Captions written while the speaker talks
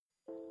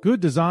Good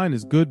design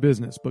is good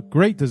business, but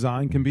great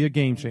design can be a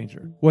game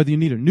changer. Whether you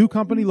need a new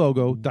company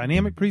logo,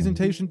 dynamic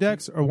presentation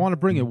decks, or want to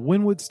bring a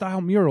Wynwood-style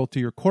mural to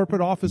your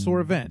corporate office or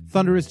event,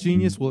 Thunderous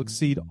Genius will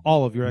exceed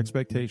all of your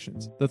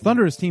expectations. The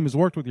Thunderous team has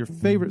worked with your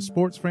favorite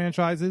sports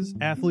franchises,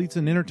 athletes,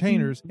 and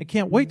entertainers, and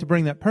can't wait to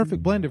bring that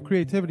perfect blend of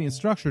creativity and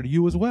structure to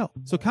you as well.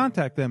 So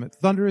contact them at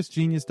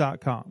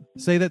thunderousgenius.com.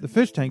 Say that the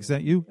Fish Tank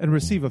sent you and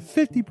receive a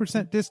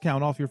 50%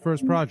 discount off your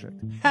first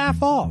project.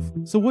 Half off!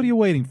 So what are you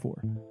waiting for?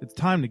 It's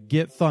time to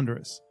get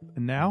Thunderous.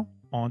 And now,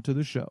 on to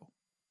the show.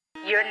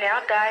 You're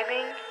now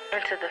diving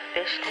into the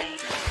Fish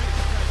Tank.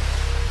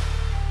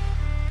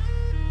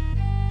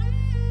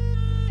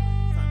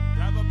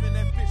 Dive up in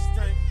that fish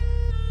tank.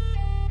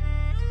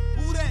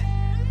 Who that?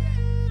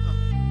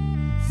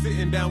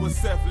 Sitting down with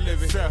Seth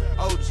Living,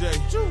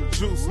 OJ,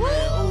 Juice Man,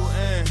 ooh,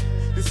 and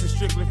this is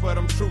strictly for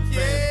them true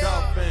fans,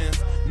 dog fans.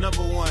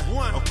 Number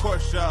one, of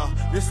course, y'all.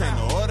 This ain't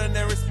no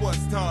ordinary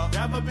sports talk.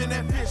 Dive up in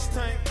that fish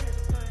tank.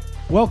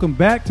 Welcome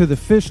back to the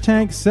Fish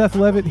Tank. Seth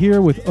Levitt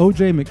here with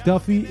OJ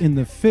McDuffie in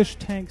the Fish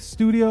Tank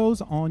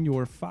studios on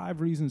your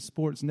 5 Reasons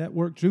Sports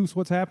Network. Juice,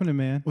 what's happening,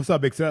 man? What's up,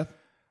 Big Seth?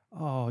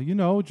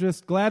 Oh,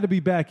 just glad to be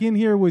back in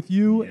here with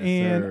you. Yes,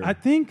 and sir. I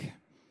think,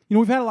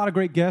 we've had a lot of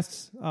great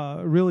guests,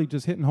 really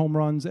just hitting home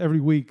runs every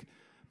week.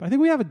 But I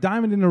think we have a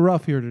diamond in the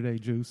rough here today,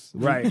 Juice.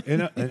 Right,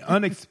 an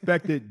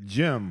unexpected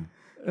gem.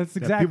 That's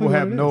that exactly people what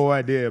have it is. no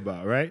idea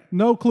about, right?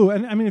 No clue.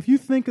 And I mean, if you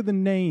think of the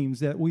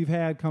names that we've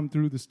had come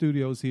through the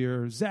studios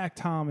here, Zach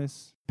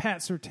Thomas,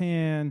 Pat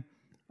Surtain,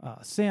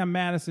 Sam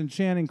Madison,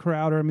 Channing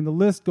Crowder, I mean, the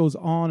list goes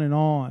on and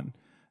on.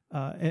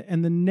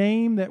 And the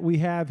name that we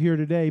have here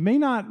today may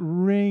not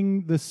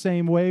ring the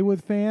same way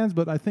with fans,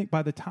 but I think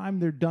by the time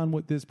they're done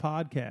with this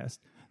podcast,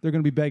 they're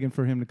going to be begging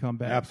for him to come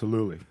back.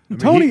 Absolutely.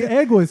 Tony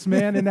Egues,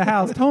 man, in the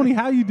house. Tony,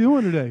 how you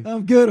doing today?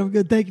 I'm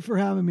good. Thank you for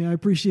having me. I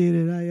appreciate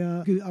it.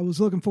 I was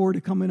looking forward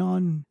to coming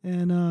on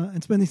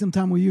and spending some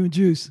time with you and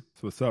Juice.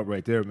 That's what's up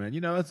right there, man.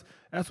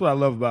 That's what I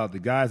love about the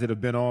guys that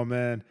have been on,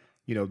 man.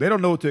 They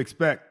don't know what to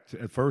expect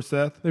at first,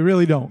 Seth. They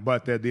really don't.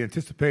 But the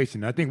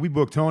anticipation. I think we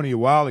booked Tony a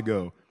while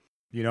ago.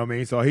 You know what I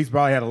mean? So he's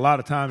probably had a lot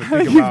of time to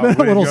think about. He's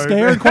been a little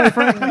scared, quite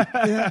frankly.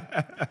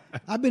 Yeah,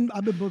 I've been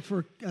booked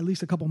for at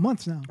least a couple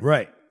months now.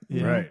 Right.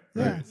 Yeah. Right.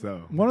 Yeah. Right.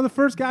 So one of the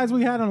first guys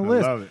we had on the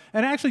list. love it.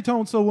 And actually,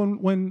 Tone, so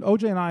when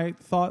OJ and I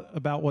thought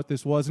about what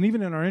this was, and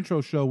even in our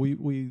intro show,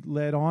 we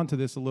led on to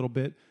this a little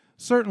bit.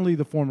 Certainly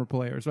the former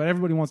players, right?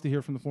 Everybody wants to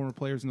hear from the former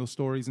players and those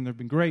stories, and they've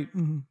been great.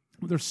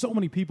 Mm-hmm. There's so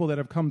many people that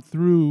have come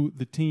through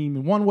the team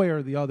in one way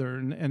or the other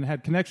and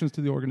had connections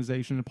to the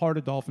organization and part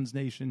of Dolphins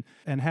Nation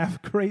and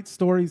have great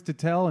stories to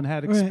tell and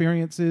had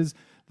experiences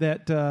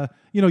that,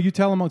 you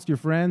tell amongst your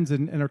friends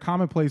and are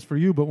commonplace for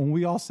you. But when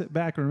we all sit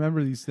back and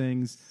remember these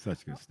things,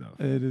 such good stuff.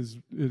 It is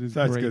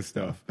such great good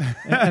stuff.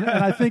 and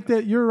I think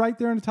that you're right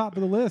there on the top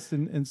of the list.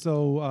 And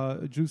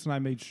so Juice and I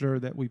made sure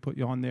that we put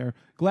you on there.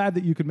 Glad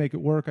that you could make it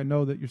work. I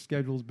know that your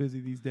schedule is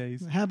busy these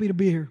days. Happy to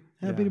be here.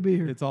 Happy to be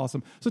here. It's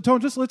awesome. So,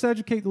 Tone, just let's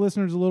educate the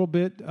listeners a little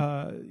bit,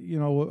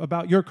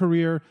 about your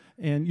career.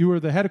 And you were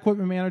the head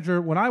equipment manager.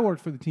 When I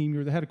worked for the team, you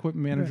were the head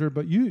equipment manager. Right.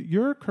 But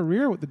your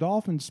career with the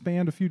Dolphins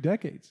spanned a few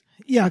decades.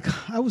 Yeah,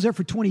 I was there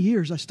for 20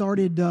 years. I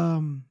started,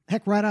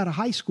 right out of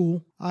high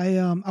school.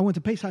 I went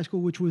to Pace High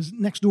School, which was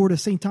next door to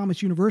St.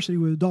 Thomas University,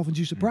 where the Dolphins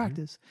used to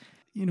practice.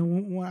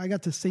 When I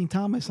got to St.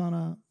 Thomas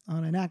on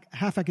a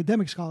half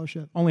academic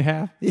scholarship. Only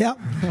half? Yeah.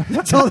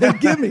 That's all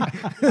they'd give me.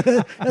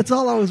 That's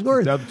all I was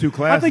worth. The other 2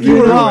 classes. I think you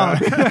were wrong.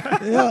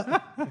 Yeah.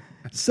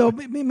 So,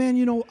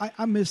 man,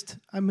 I missed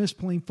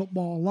playing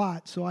football a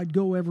lot. So I'd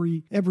go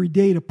every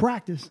day to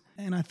practice.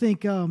 And I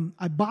think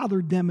I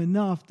bothered them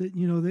enough that,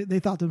 they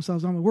thought to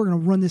themselves, we're going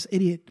to run this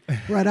idiot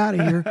right out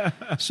of here.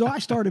 So I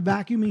started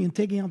vacuuming and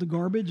taking out the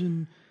garbage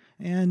and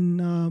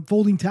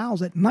folding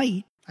towels at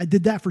night. I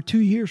did that for 2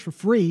 years for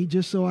free,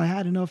 just so I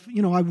had enough,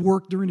 I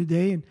worked during the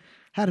day and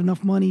had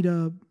enough money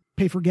to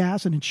pay for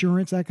gas and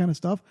insurance, that kind of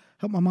stuff,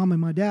 help my mom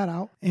and my dad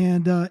out.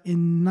 And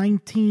in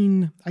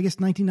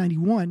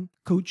 1991,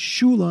 Coach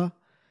Shula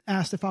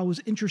asked if I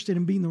was interested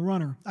in being the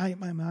runner. I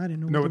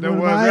didn't know what that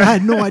was. I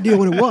had no idea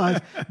what it was,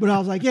 but I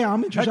was like, yeah,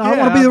 I'm interested. I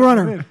want to be the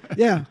runner.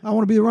 Yeah, I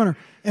want to be the runner.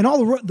 And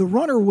the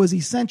runner was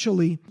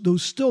essentially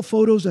those still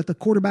photos that the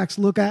quarterbacks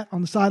look at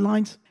on the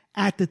sidelines.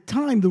 At the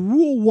time, the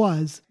rule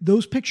was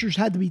those pictures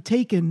had to be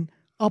taken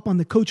up on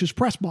the coach's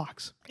press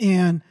box.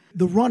 And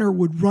the runner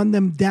would run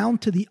them down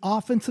to the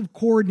offensive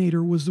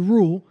coordinator was the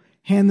rule,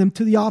 hand them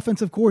to the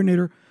offensive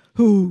coordinator,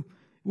 who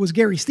was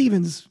Gary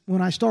Stevens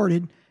when I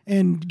started.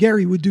 And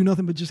Gary would do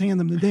nothing but just hand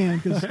them to Dan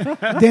because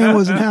Dan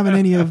wasn't having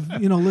any of,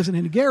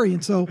 listening to Gary.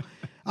 And so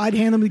I'd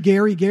hand them to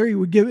Gary. Gary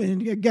would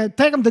take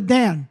them to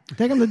Dan.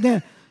 Take them to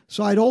Dan.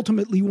 So I'd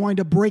ultimately wind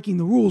up breaking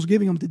the rules,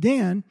 giving them to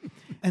Dan,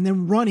 and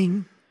then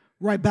running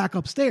right back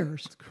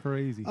upstairs. It's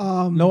crazy.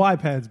 No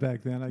iPads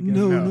back then, I guess.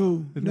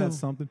 No. Isn't that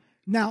something?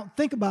 Now,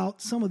 think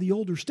about some of the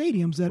older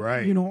stadiums that,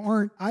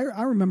 aren't...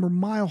 I remember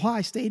Mile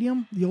High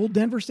Stadium, the old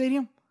Denver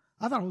Stadium.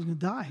 I thought I was going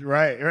to die.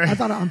 Right.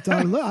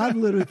 I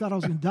literally thought I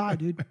was going to die,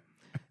 dude.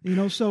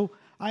 So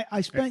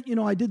I spent,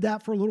 I did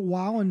that for a little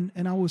while, and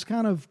I was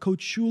kind of Coach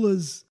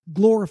Shula's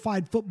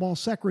glorified football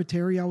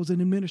secretary. I was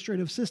an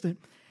administrative assistant.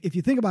 If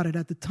you think about it,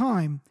 at the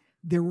time,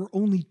 there were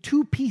only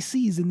 2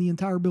 PCs in the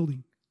entire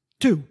building.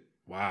 2.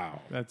 Wow.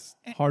 That's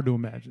hard to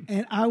imagine.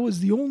 And I was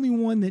the only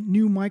one that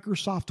knew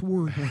Microsoft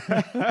Word.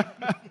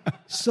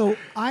 So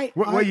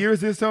What year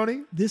is this,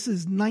 Tony? This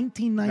is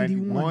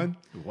 1991.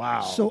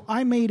 Wow. So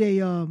I made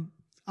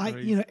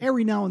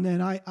every now and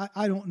then,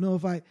 I don't know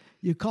if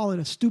you call it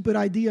a stupid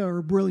idea or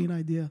a brilliant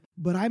idea,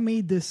 but I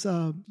made this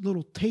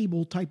little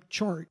table type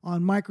chart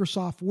on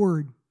Microsoft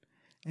Word,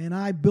 and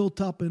I built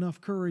up enough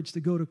courage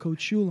to go to Coach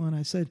Shula, and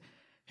I said,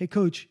 hey,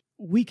 Coach,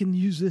 we can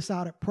use this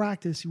out at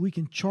practice. We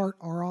can chart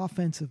our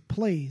offensive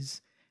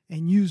plays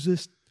and use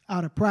this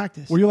out of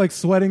practice. Were you like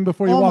sweating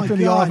before you walked in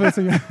the office?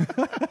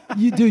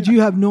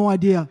 You have no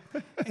idea.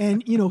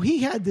 And, he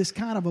had this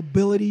kind of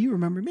ability. You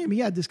remember him. He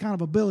had this kind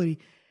of ability.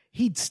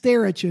 He'd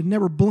stare at you and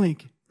never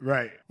blink.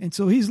 Right. And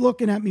so he's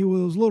looking at me with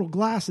those little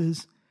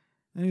glasses,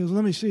 and he goes,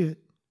 let me see it.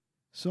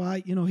 So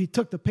he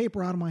took the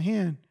paper out of my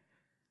hand,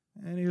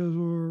 and he goes,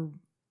 well,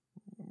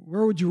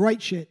 where would you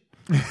write shit?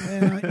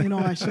 And,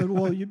 I said,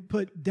 well, you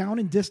put down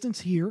and distance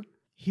here.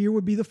 Here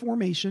would be the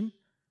formation,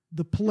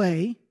 the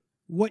play,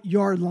 what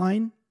yard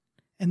line,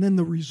 and then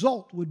the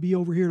result would be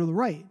over here to the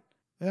right.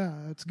 Yeah,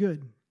 that's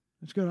good.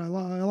 That's good. I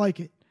like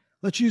it.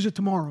 Let's use it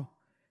tomorrow.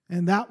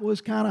 And that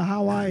was kind of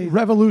how I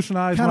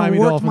revolutionized Miami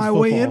worked Dolphins my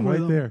football way in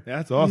right there.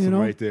 That's awesome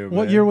right there, man.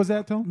 What year was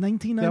that, Tom?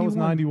 1991. That was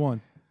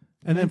 91.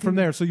 And then from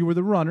there, so you were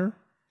the runner.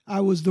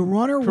 I was the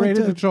runner.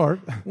 Created the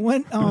chart.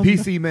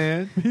 PC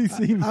man.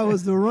 I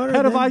was the runner.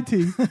 Head of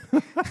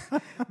IT.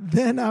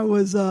 Then I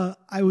was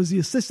the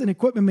assistant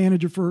equipment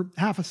manager for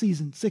half a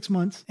season, 6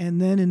 months.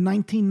 And then in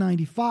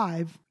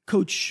 1995,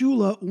 Coach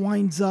Shula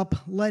winds up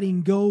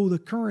letting go the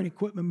current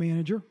equipment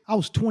manager. I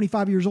was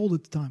 25 years old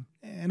at the time.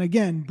 And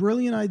again,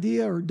 brilliant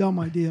idea or dumb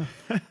idea.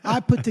 I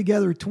put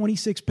together a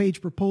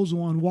 26-page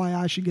proposal on why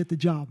I should get the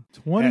job.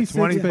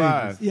 26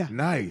 pages. Yeah.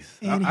 Nice.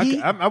 And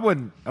I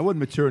wasn't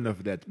mature enough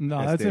for that. No,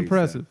 that that's stage,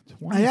 impressive.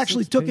 I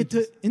actually took it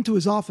into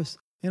his office,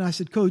 and I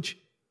said, Coach,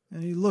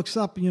 and he looks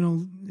up, he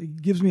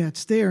gives me that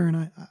stare,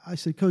 and I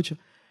said, Coach,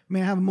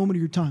 may I have a moment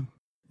of your time?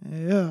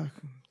 Yeah,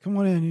 come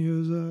on in. He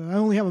goes, I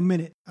only have a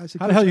minute. I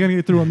said, how the hell are you going to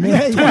get through a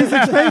minute?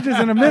 26 pages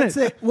in a minute. That's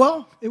it.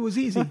 Well, it was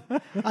easy.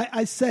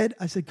 I said,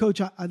 Coach,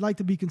 I'd like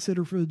to be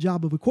considered for the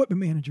job of equipment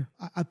manager.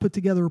 I put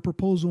together a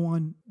proposal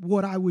on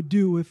what I would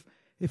do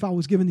if I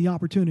was given the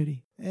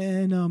opportunity.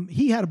 And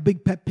he had a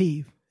big pet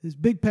peeve. His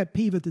big pet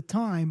peeve at the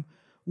time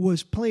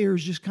was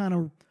players just kind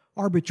of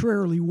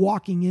arbitrarily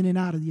walking in and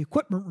out of the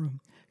equipment room.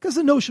 Because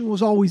the notion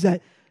was always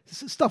that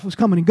stuff was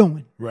coming and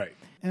going. Right.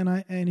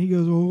 And he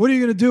goes, well, what are you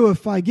going to do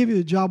if I give you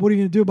the job? What are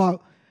you going to do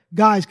about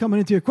guys coming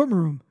into the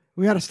equipment room?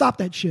 We got to stop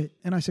that shit.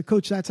 And I said,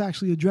 Coach, that's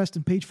actually addressed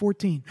in page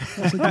 14.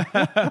 I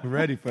said,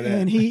 ready for that.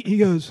 And he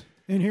goes,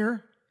 in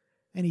here?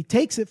 And he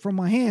takes it from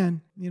my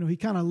hand. He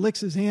kind of licks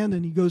his hand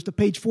and he goes to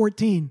page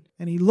 14.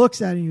 And he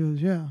looks at it and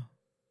he goes,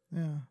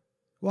 yeah.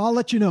 Well, I'll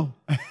let you know.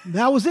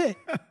 That was it.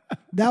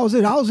 I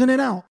was in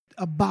and out.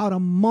 About a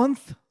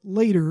month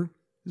later,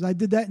 because I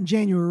did that in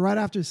January, right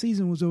after the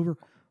season was over, a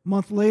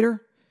month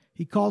later,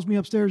 he calls me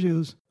upstairs. He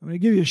goes, I'm going to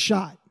give you a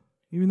shot,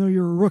 even though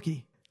you're a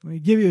rookie. I'm going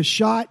to give you a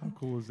shot. How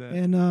cool is that?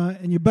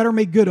 And you better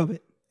make good of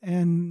it.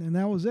 And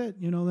that was it.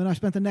 Then I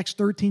spent the next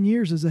 13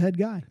 years as a head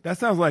guy. That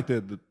sounds like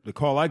the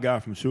call I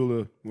got from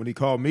Shula when he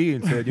called me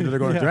and said, they're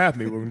going to draft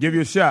me. We're going to give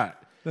you a shot.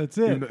 That's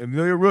it. If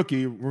you're a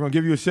rookie, we're going to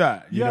give you a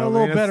shot. You got a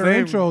little better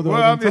intro, though.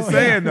 Well, I'm just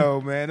saying,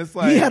 though, man. It's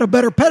like he had a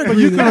better pedigree.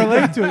 But you can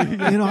relate to it.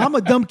 I'm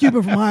a dumb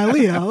Cuban from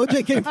Hialeah.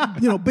 OJ came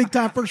from, big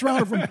time first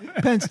rounder from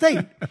Penn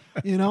State.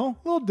 A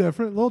little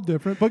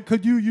different. But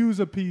could you use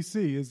a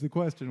PC? Is the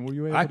question. Were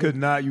you able? I could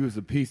not use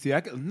a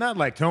PC. Not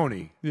like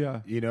Tony. Yeah.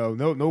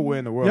 No way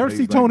in the world. You ever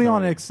see Tony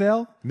on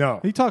Excel?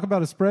 No. He talk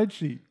about a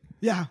spreadsheet.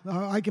 Yeah,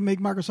 I can make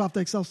Microsoft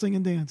Excel sing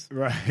and dance.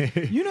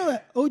 Right. You know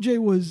that OJ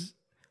was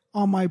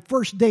on my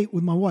first date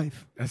with my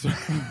wife. That's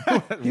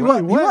right. He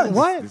was.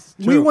 What?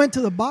 We went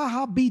to the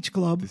Baja Beach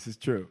Club. This is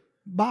true.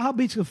 Baja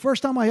Beach Club.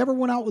 First time I ever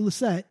went out with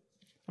Lisette.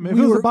 I mean, if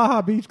it was a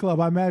Baja Beach Club,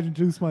 I imagine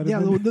Juice might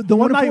have been. The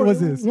what one night was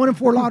this? One in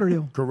Fort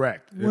Lauderdale.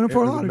 Correct. One in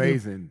Fort Lauderdale.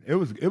 Amazing. It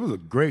was a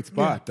great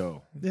spot,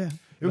 though. Yeah.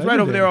 It was right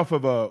over there off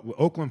of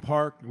Oakland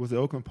Park. Was it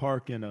Oakland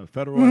Park in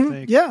Federal, I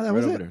think? Yeah, that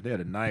was over it. there. They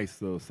had a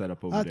nice little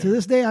setup over there. To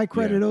this day, I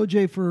credit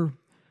OJ for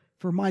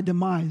my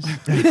demise.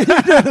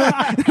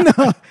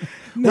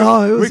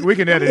 No, it was, we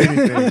can edit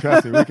anything.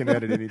 Trust me, we can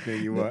edit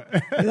anything you want.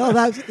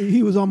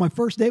 He was on my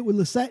first date with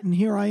Lisette, and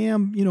here I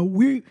am.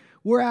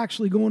 We're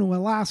actually going to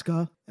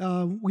Alaska.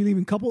 We leave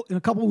in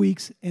a couple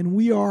weeks, and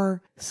we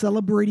are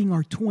celebrating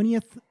our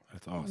 20th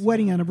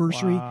wedding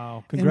anniversary.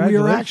 Wow. And we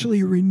are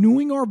actually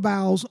renewing our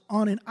vows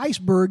on an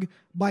iceberg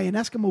by an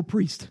Eskimo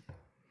priest.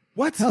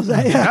 What? How's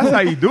that? That's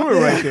how you do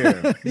it right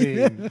there. I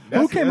mean,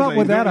 who came up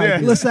with that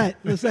idea?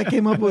 Lisette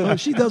came up with it.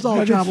 She does all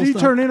the travel she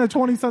stuff. turn in a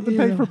 20-something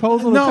page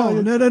proposal?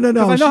 No. Because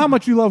I know how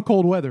much you love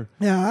cold weather.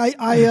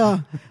 Yeah,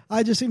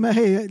 I just say,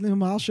 hey,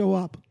 I'll show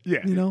up. Yeah.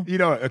 You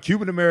know, a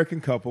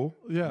Cuban-American couple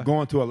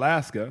going to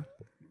Alaska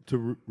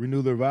to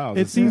renew their vows.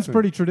 It seems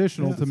pretty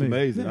traditional to me. It's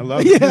amazing. I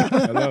love it.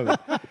 I love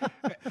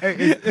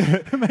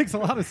it. It makes a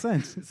lot of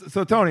sense.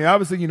 So, Tony,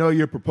 obviously,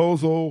 your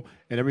proposal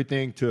and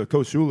everything to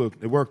Coach Shula,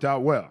 it worked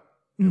out well.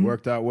 It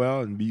worked out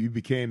well, and you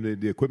became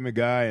the equipment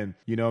guy, and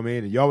you know what I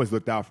mean? And you always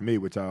looked out for me,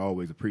 which I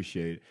always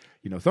appreciated.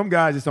 Some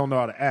guys just don't know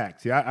how to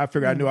act. See, I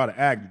figured I knew how to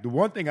act. The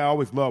one thing I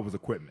always loved was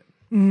equipment.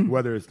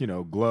 Whether it's,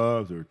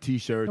 gloves or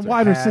T-shirts. And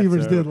wide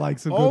receivers did like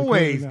some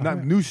always,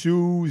 new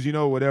shoes,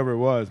 whatever it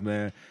was,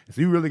 man. So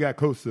you really got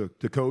close to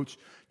Coach.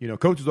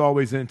 Coach was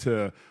always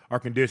into our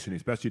conditioning,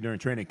 especially during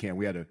training camp.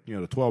 We had the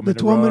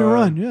 12-minute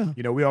run, yeah.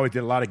 We always did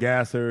a lot of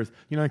gassers.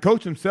 And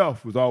Coach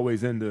himself was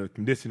always into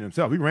conditioning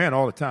himself. He ran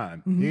all the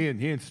time. He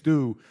and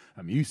Stu,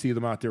 you see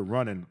them out there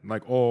running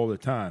like all the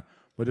time.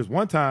 But there's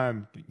one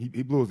time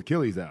he blew his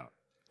Achilles out.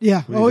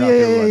 Yeah. Oh,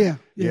 yeah.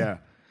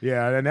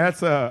 Yeah, and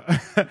that's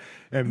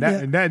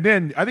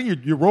then I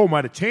think your role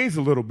might have changed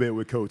a little bit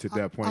with Coach at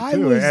that point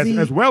too,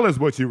 as well as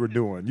what you were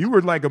doing. You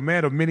were like a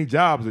man of many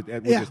jobs with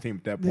this team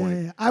at that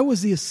point. Yeah. I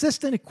was the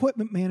assistant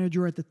equipment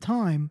manager at the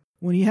time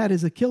when he had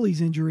his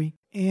Achilles injury,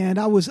 and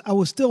I was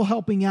still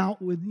helping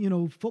out with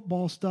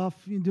football stuff,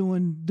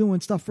 doing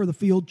stuff for the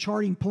field,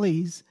 charting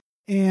plays,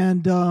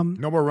 and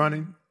no more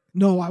running.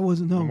 No, I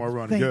wasn't. No more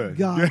running. Thank Good.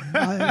 God,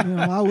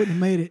 I wouldn't have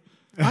made it.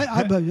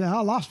 I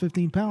lost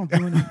 15 pounds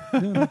doing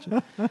that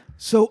shit.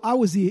 So I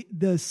was the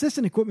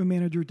assistant equipment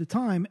manager at the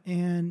time,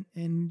 and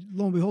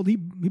lo and behold, he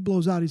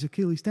blows out his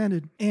Achilles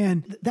tendon.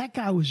 And that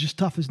guy was just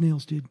tough as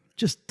nails, dude.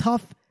 Just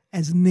tough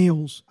as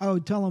nails. I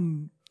would tell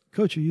him,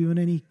 Coach, are you in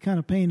any kind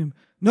of pain?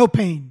 No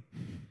pain,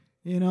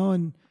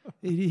 and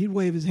he'd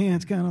wave his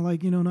hands kind of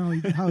like,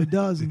 how he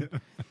does.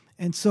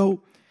 And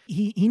so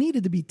he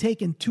needed to be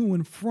taken to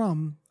and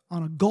from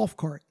on a golf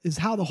cart is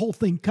how the whole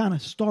thing kind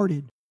of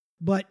started.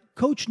 But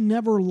Coach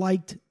never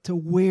liked to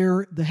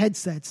wear the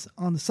headsets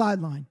on the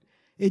sideline.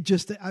 It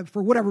just,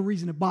 for whatever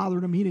reason, it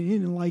bothered him. He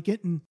didn't like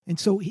it. And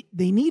so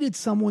they needed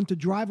someone to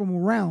drive him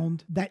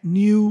around that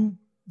knew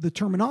the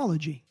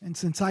terminology. And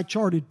since I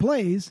charted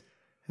plays,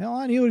 hell,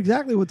 I knew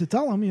exactly what to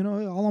tell him.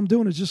 All I'm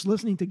doing is just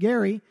listening to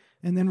Gary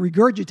and then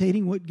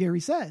regurgitating what Gary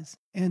says.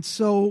 And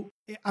so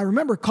I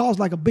remember it caused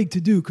like a big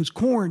to-do because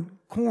Corn,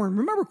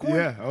 remember Corn?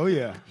 Yeah, oh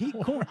yeah.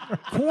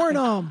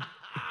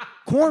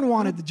 Corn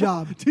wanted the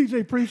job.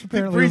 TJ Priest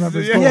apparently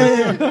remembers.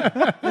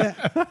 Yeah.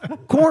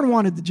 Corn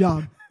wanted the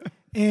job.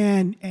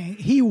 And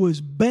he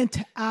was bent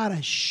out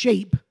of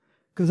shape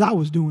because I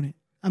was doing it.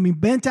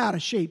 Bent out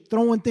of shape,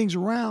 throwing things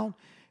around.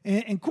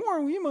 And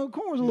Corn,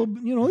 Corn was a little,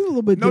 he was a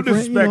little bit no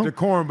different. No disrespect to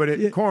Corn,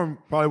 but Corn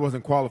probably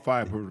wasn't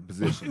qualified for the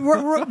position.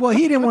 Well,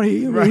 he didn't want to. He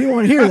didn't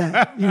want to hear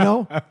that,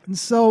 And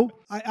so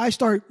I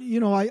start,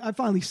 I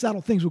finally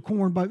settled things with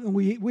Corn, but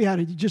we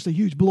had just a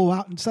huge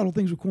blowout and settled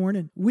things with Corn,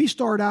 and we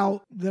start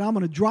out that I'm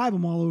going to drive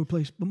him all over the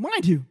place. But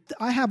mind you,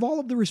 I have all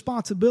of the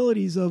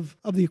responsibilities of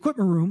the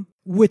equipment room,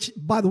 which,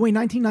 by the way,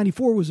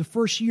 1994 was the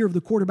first year of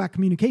the quarterback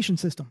communication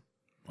system.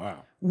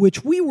 Wow.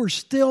 Which we were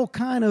still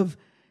kind of.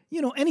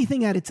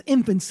 Anything at its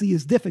infancy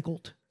is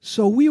difficult.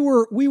 So we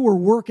were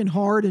working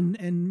hard, and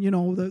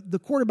the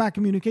quarterback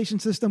communication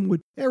system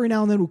would every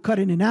now and then would cut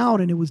in and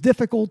out, and it was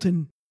difficult.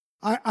 And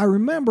I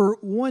remember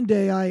one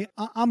day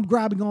I'm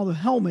grabbing all the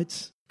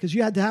helmets because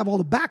you had to have all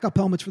the backup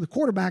helmets for the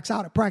quarterbacks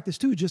out at practice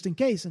too, just in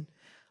case. And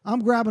I'm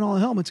grabbing all the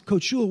helmets.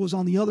 Coach Shula was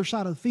on the other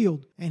side of the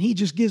field, and he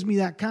just gives me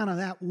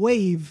that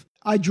wave.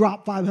 I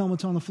dropped 5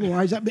 helmets on the floor.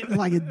 I was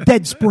like a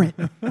dead sprint,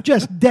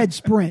 just dead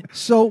sprint.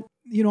 So.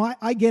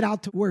 I get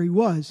out to where he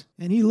was,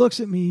 and he looks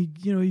at me,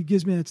 he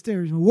gives me that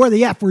stare. Where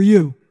they at for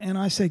you? And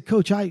I said,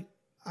 Coach, I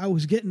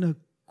was getting the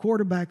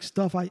quarterback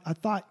stuff. I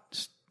thought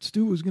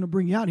Stu was going to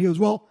bring you out. He goes,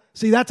 well,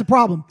 see, that's a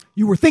problem.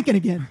 You were thinking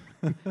again.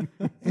 And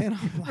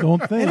I'm like, don't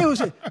think.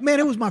 And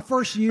it was my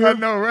first year. I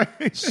know,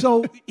 right?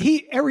 So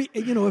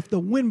if the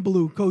wind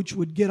blew, Coach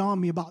would get on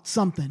me about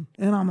something.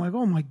 And I'm like,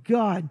 oh my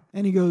God.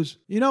 And he goes,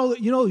 he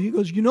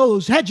goes,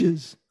 those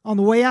hedges on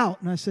the way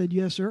out. And I said,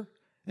 yes, sir.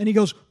 And he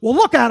goes, well,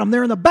 look at them.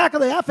 They're in the back of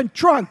the effing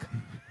trunk.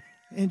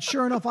 And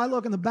sure enough, I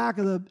look in the back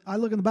of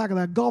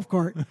that golf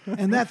cart,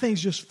 and that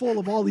thing's just full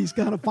of all these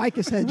kind of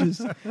ficus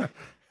hedges.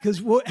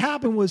 Because what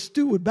happened was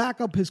Stu would back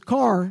up his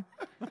car,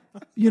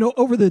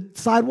 over the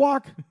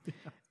sidewalk.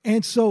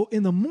 And so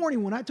in the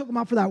morning when I took him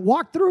out for that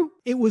walkthrough,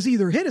 it was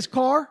either hit his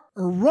car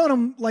or run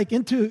him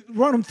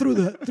through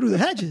the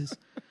hedges.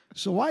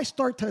 So I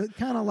start to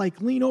kind of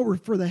like lean over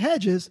for the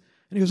hedges,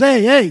 and he goes,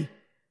 hey,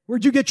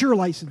 where'd you get your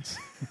license?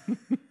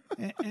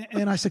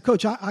 And I said,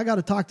 Coach, I got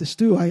to talk to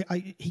Stu.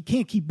 He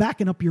can't keep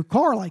backing up your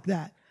car like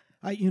that.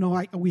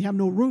 We have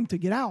no room to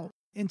get out.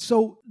 And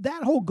so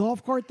that whole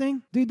golf cart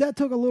thing, dude, that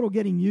took a little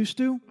getting used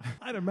to.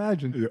 I'd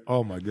imagine.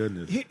 Oh, my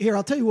goodness. Here,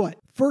 I'll tell you what.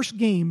 First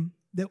game,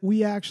 that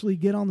we actually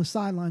get on the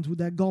sidelines with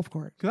that golf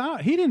cart.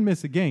 Because he didn't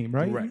miss a game,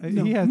 right? Right.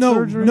 He had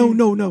surgery.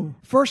 No.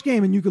 First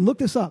game, and you can look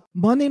this up,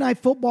 Monday Night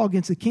Football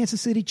against the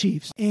Kansas City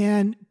Chiefs,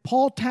 and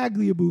Paul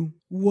Tagliabue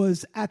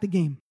was at the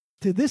game.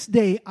 To this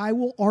day, I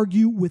will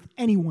argue with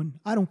anyone,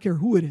 I don't care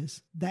who it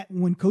is, that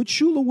when Coach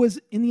Shula was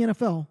in the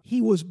NFL,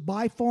 he was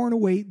by far and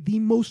away the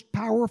most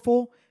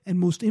powerful and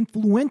most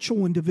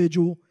influential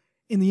individual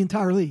in the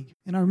entire league.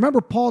 And I remember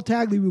Paul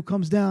Tagliabue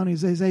comes down and he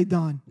says, "Hey,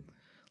 Don,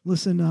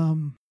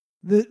 listen,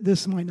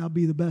 this might not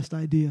be the best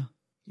idea.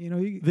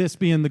 This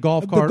being the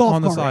golf cart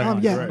on the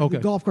sideline. The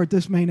golf cart,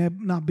 this may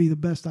not be the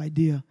best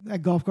idea.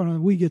 That golf cart,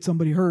 we get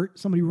somebody hurt,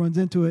 somebody runs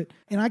into it."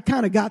 And I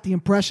kind of got the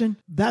impression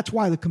that's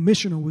why the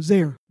commissioner was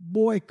there.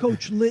 Boy,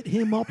 Coach lit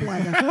him up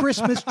like a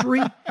Christmas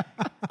tree,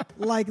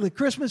 like the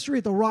Christmas tree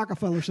at the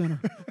Rockefeller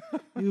Center.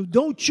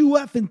 Don't you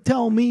effing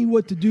tell me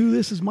what to do.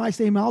 This is my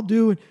statement. I'll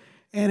do it.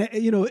 And,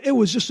 it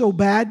was just so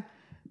bad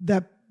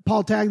that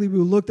Paul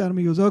Tagliabue looked at him.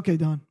 He goes, "Okay,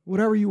 Don,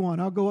 whatever you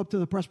want. I'll go up to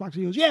the press box."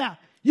 He goes, "Yeah,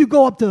 you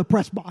go up to the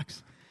press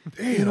box."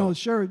 Damn.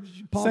 Sure.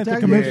 Paul Sent Tagliabue. The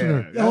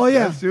commissioner.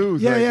 That's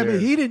huge yeah, right yeah. there.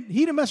 But he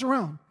didn't mess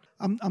around.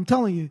 I'm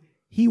telling you,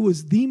 he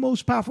was the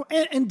most powerful,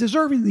 and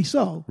deservedly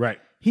so. Right.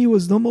 He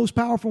was the most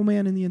powerful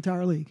man in the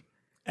entire league.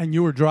 And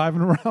you were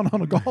driving around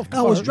on a golf cart.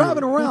 I was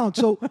driving around.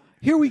 So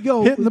here we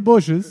go. Hitting the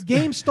bushes.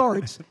 Game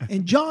starts,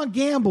 and John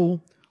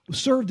Gamble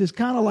served as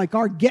kind of like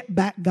our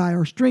get-back guy,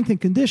 our strength and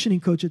conditioning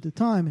coach at the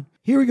time. And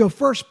here we go.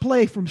 First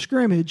play from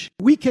scrimmage.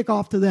 We kick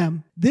off to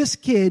them. This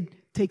kid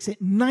takes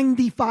it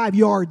 95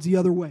 yards the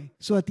other way.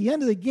 So at the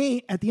end of the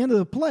game, at the end of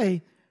the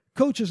play,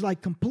 coach is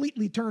like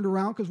completely turned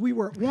around because we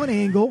were at one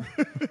angle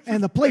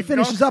and the play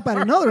finishes up at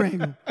another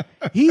angle.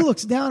 He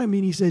looks down at me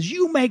and he says,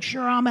 "You make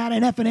sure I'm at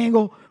an effing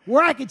angle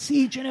where I could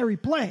see each and every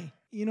play."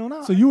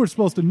 So you were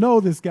supposed to know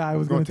this guy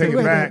was going to take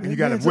take it back, and you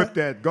got to whip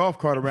that golf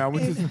cart around,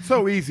 which is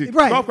so easy.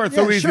 Right. Golf cart's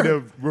so easy sure.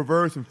 to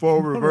reverse and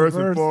forward, reverse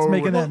and forward.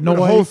 Making that with noise.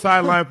 a whole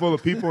sideline full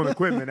of people and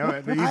equipment.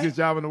 The easiest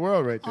job in the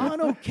world right there.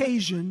 On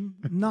occasion,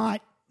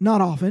 not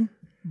often,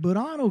 but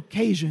on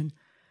occasion,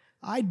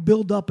 I'd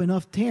build up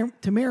enough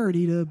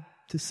temerity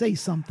to say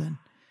something.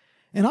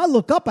 And I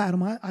look up at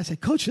him. I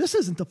said, "Coach, this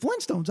isn't the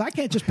Flintstones. I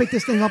can't just pick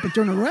this thing up and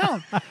turn it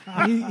around."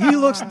 And he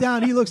looks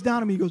down. He looks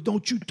down at me. He goes,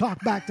 "Don't you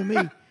talk back to me."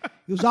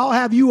 He goes, "I'll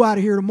have you out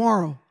of here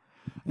tomorrow."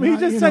 He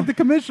just sent the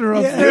commissioner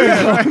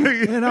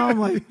upstairs. And I'm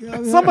like,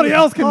 somebody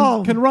else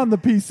can run the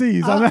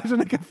PCs. I imagine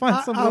they can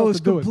find somebody else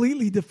to do it. I was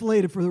completely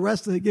deflated for the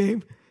rest of the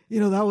game.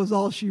 That was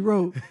all she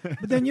wrote.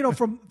 But then,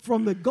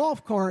 from the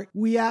golf cart,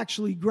 we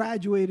actually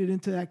graduated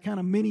into that kind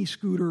of mini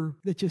scooter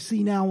that you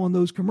see now on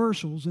those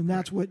commercials, and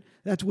that's what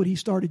he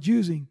started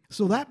using.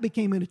 So that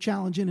became a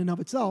challenge in and of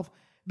itself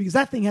because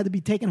that thing had to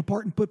be taken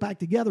apart and put back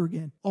together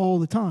again all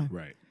the time.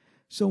 Right.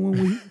 So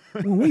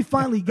when we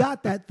finally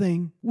got that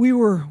thing, we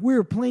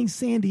were playing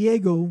San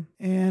Diego,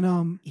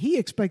 and he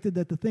expected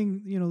that the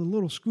thing, the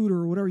little scooter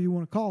or whatever you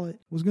want to call it,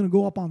 was going to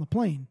go up on the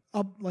plane,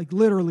 up like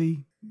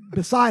literally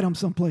beside him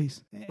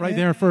someplace. Right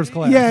there in first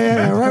class.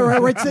 Yeah,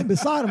 right sitting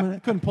beside him.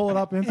 Couldn't pull it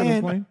up into the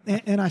plane.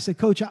 And I said,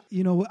 "Coach,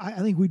 I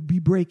think we'd be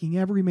breaking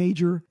every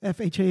major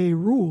FHA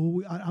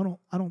rule.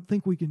 I don't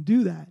think we can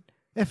do that."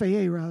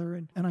 FAA rather,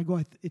 and I go,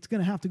 "It's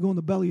going to have to go in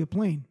the belly of a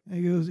plane."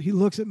 And he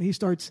looks at me, he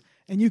starts,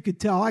 and you could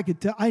tell,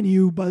 I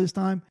knew by this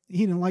time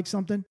he didn't like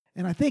something,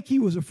 and I think he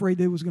was afraid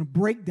that it was going to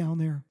break down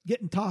there,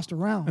 getting tossed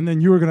around. And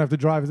then you were going to have to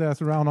drive his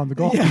ass around on the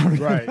golf cart.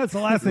 Right. That's the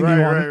last thing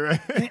you wanted.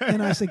 Right.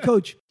 And I said,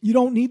 "Coach, you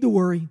don't need to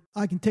worry.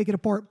 I can take it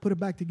apart, put it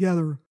back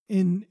together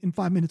in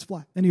 5 minutes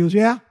flat." And he goes,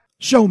 "Yeah,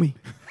 show me."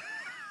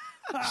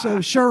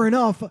 So sure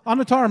enough, on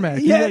the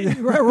tarmac.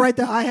 Right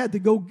there, I had to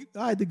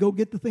go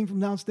get the thing from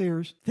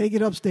downstairs, take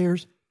it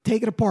upstairs,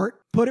 take it apart,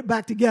 put it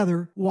back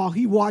together while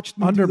he watched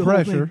me under do the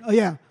pressure. Whole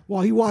thing.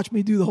 While he watched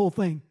me do the whole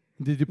thing.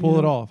 Did you pull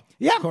it off?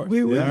 Yeah,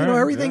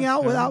 everything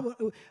out without.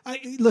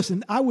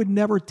 Listen, I would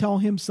never tell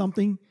him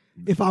something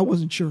if I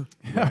wasn't sure.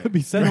 That would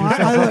be setting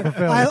yourself up for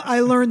failure.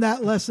 I learned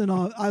that lesson.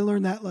 I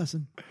learned that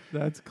lesson.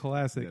 That's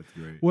classic. That's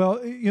great. Well,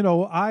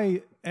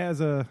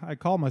 I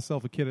called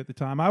myself a kid at the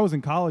time. I was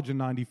in college in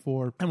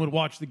 '94 and would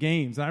watch the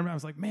games. And I remember I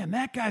was like, "Man,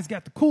 that guy's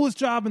got the coolest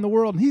job in the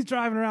world, and he's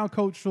driving around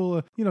Coach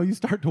Shula." You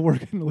start to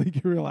work in the league,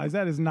 you realize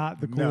that is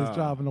not the coolest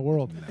job in the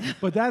world.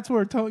 But that's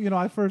where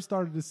I first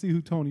started to see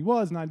who Tony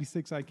was.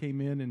 '96, I came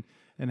in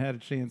and had a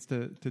chance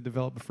to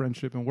develop a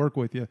friendship and work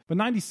with you. But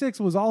 '96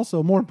 was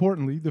also, more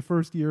importantly, the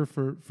first year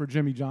for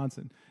Jimmy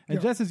Johnson. And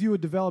just as you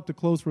had developed a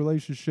close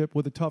relationship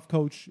with a tough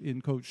coach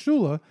in Coach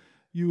Shula,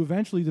 you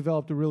eventually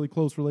developed a really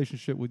close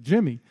relationship with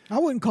Jimmy. I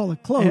wouldn't call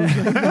it close.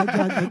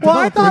 Well,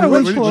 I thought it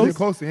was close. Was he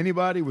close to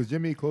anybody? Was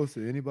Jimmy close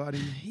to anybody?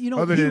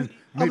 Other than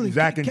maybe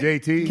Zach and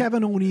JT?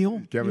 Kevin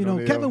O'Neill.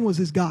 Kevin was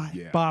his guy.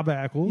 Yeah. Bob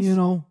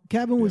Ackles.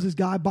 Kevin was his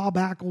guy. Bob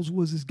Ackles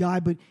was his guy.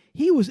 But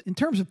he was, in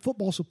terms of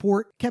football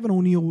support, Kevin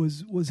O'Neill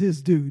was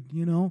his dude,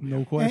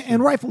 No question.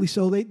 And rightfully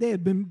so. They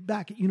had been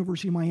back at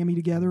University of Miami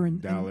together.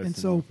 Dallas and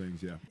so,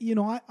 things, yeah.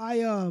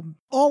 I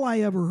all I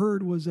ever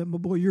heard was that, "My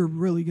boy, you're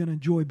really going to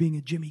enjoy being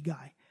a Jimmy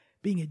guy.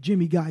 Being a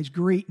Jimmy guy is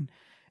great."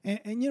 And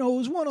it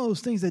was one of those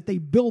things that they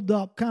build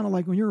up kind of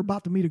like when you're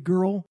about to meet a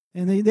girl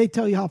and they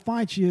tell you how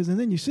fine she is, and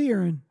then you see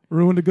her and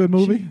ruined a good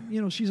movie.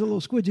 She's a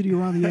little squidgety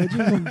around the edges,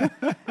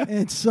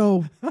 and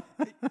so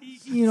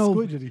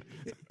Squidgety.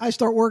 I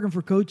start working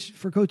for Coach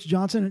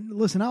Johnson. And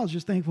listen, I was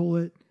just thankful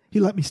that he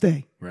let me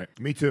stay. Right.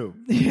 Me too.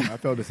 Yeah. I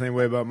felt the same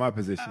way about my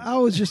position. I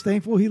was just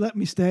thankful he let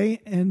me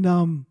stay.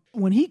 And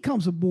when he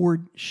comes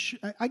aboard,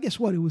 I guess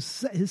what, it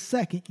was his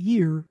second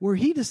year where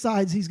he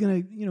decides he's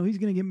gonna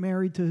get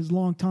married to his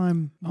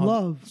longtime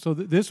love. So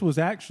this was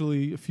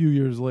actually a few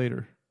years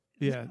later.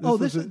 Yeah.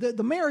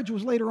 The marriage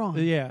was later on.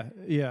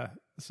 Yeah.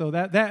 So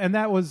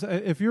that was,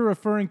 if you're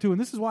referring to,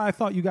 and this is why I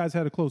thought you guys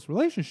had a close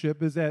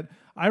relationship, is that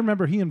I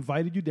remember he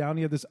invited you down.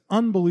 He had this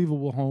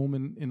unbelievable home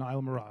in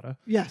Isla Mirada.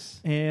 Yes.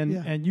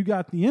 And you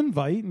got the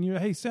invite, and you're,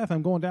 hey, Seth,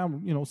 I'm going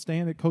down,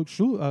 staying at Coach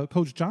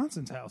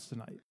Johnson's house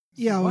tonight.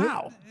 Yeah.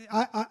 Wow.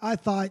 I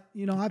thought,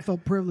 I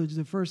felt privileged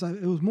at first.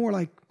 It was more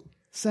like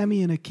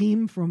Semi and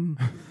Akeem from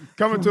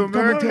Coming to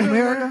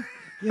America.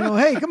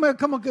 Hey, come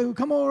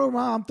over.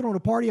 I'm throwing a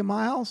party at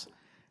my house.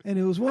 And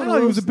it was one of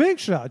those. He was a big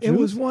shot. It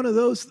was one of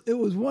those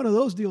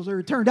deals, or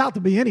it turned out to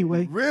be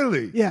anyway.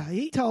 Really? Yeah.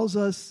 He tells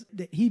us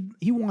that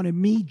he wanted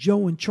me,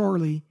 Joe, and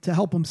Charlie to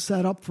help him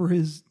set up for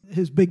his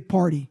big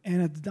party.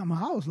 And at the time,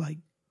 I was like,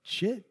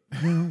 shit,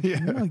 I'm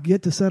gonna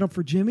get to set up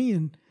for Jimmy,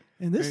 and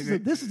this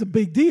is a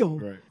big deal.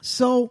 Right.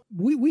 So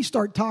we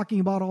start talking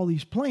about all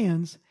these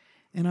plans.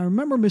 And I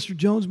remember Mr.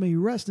 Jones, may he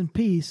rest in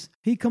peace.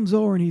 He comes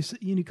over and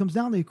he comes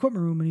down to the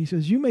equipment room and he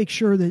says, "You make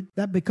sure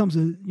that becomes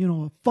a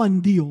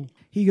fun deal."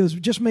 He goes,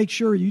 "Just make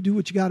sure you do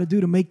what you got to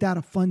do to make that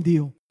a fun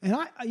deal." And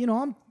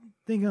I'm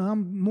thinking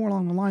I'm more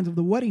along the lines of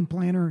the wedding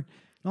planner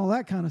and all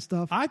that kind of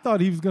stuff. I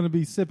thought he was going to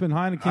be sipping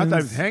Heineken. I thought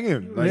he was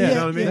hanging. You know what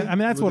I mean? I mean,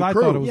 that's what I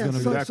thought it was going to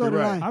be. Exactly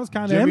right. I was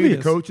kind of Jimmy, envious.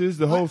 the coaches,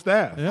 the whole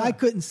staff. I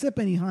couldn't sip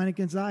any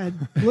Heinekens. I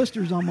had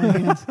blisters on my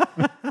hands,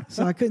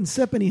 so I couldn't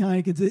sip any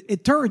Heinekens.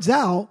 It turns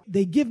out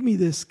they give me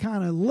this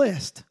kind of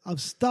list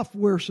of stuff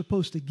we're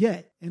supposed to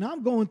get, and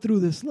I'm going through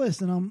this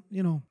list, and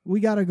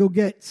we got to go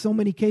get so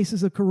many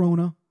cases of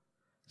Corona,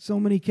 so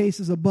many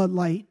cases of Bud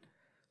Light,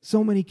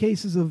 so many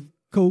cases of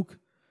Coke,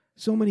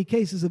 so many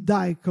cases of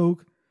Diet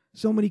Coke,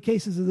 so many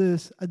cases of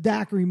this, a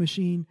daiquiri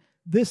machine,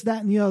 this,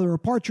 that, and the other, a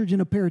partridge in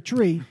a pear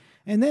tree.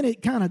 And then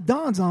it kind of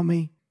dawns on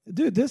me,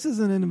 dude, this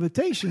isn't an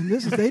invitation.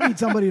 They need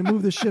somebody to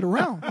move this shit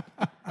around.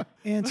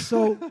 And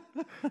so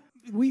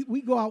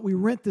we go out, we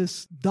rent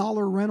this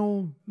dollar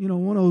rental,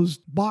 one of those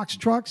box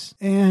trucks,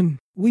 and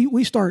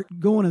we start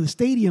going to the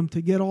stadium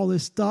to get all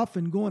this stuff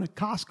and going to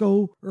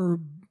Costco or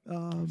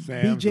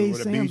Sam's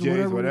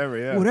or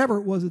whatever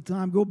it was at the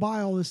time, go buy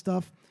all this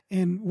stuff.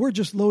 And we're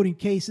just loading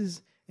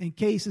cases and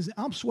cases.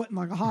 I'm sweating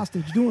like a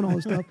hostage doing all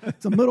this stuff.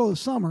 It's the middle of the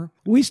summer.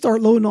 We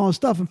start loading all this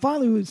stuff. And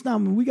finally, it's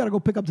time we got to go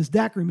pick up this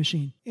daiquiri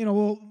machine.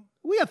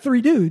 We got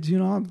 3 dudes.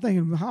 I'm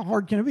thinking, how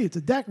hard can it be? It's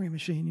a daiquiri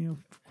machine,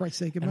 for Christ's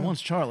sake. And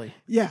one's Charlie.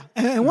 Yeah.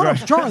 And one of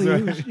them's Charlie.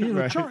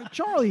 Right.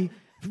 Charlie,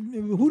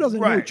 who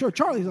doesn't know?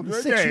 Charlie's up at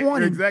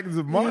 6'1".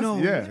 Exactly.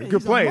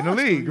 Good play in the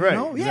league.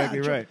 Right. Exactly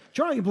right.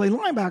 Charlie can play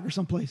linebacker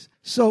someplace.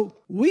 So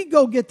we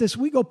go get this.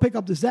 We go pick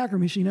up this daiquiri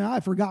machine. And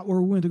I forgot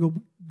where we went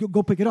to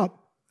go pick it up.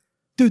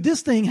 Dude,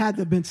 this thing had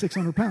to have been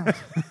 600 pounds.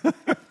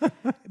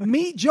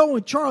 Me, Joe,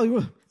 and Charlie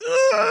were,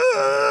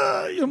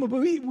 I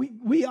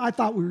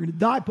thought we were going to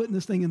die putting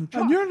this thing in the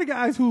truck. And you're the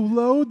guys who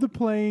load the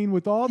plane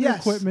with all the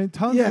equipment,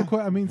 tons of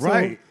equipment. I mean,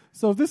 right.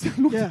 So this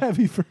thing was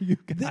heavy for you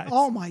guys.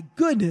 Oh my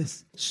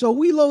goodness! So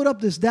we load up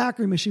this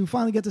daiquiri machine. We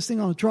finally get this thing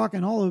on the truck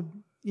and all the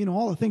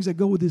things that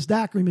go with this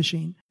daiquiri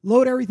machine.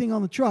 Load everything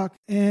on the truck,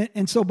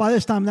 and so by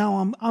this time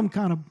now I'm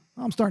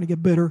starting to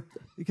get bitter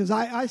because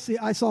I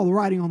saw the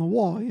writing on the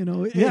wall. You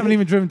haven't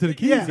even driven to the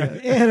Keys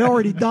yet. It had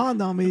already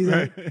dawned on me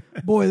that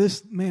boy,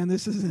 this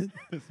isn't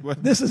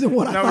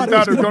what I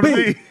thought it was going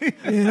to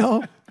be.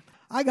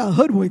 I got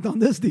hoodwinked on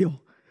this deal.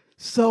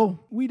 So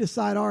we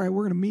decide, all right,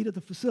 we're going to meet at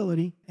the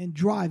facility and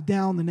drive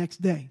down the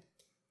next day.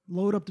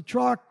 Load up the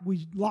truck.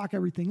 We lock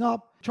everything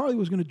up. Charlie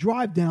was going to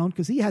drive down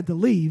because he had to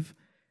leave.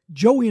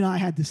 Joey and I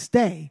had to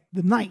stay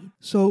the night.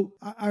 So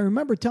I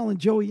remember telling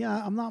Joey,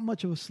 I'm not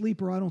much of a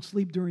sleeper. I don't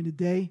sleep during the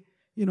day.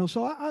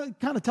 So I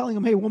kind of telling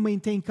him, hey, we'll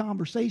maintain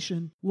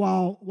conversation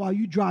while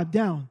you drive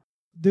down.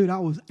 Dude, I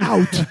was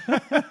out.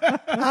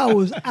 I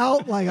was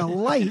out like a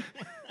light.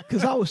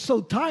 Because I was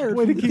so tired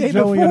from the day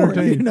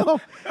before,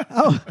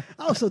 I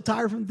was so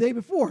tired from the day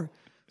before.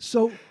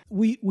 So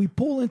we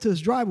pull into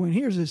this driveway, and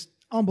here's this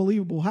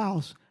unbelievable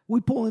house.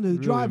 We pull into the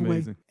driveway,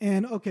 amazing.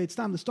 And okay, it's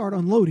time to start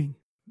unloading.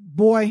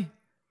 Boy,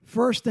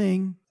 first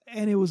thing,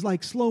 and it was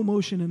like slow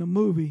motion in a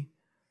movie.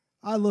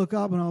 I look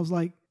up, and I was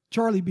like,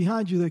 Charlie,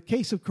 behind you, the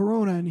case of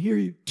Corona, and here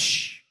you,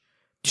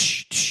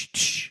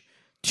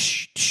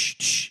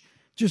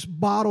 just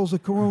bottles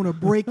of Corona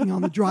breaking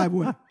on the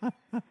driveway.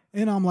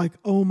 And I'm like,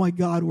 oh my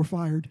God, we're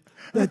fired.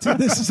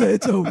 This is it.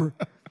 It's over.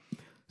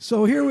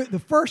 So here, the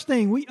first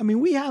thing, we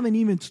haven't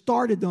even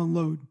started to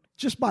unload.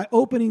 Just by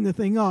opening the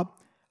thing up,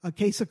 a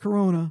case of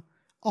Corona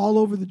all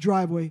over the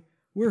driveway.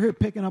 We're here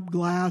picking up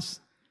glass,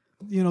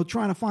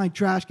 trying to find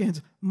trash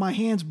cans. my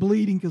hand's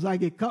bleeding because I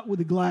get cut with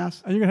the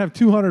glass. And you're going to have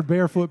 200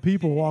 barefoot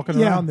people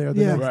walking around there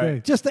the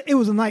next day. It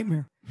was a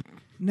nightmare.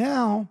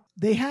 Now,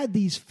 they had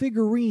these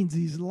figurines,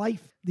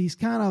 these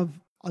kind of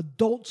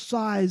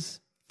adult-size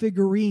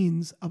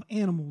figurines of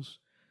animals.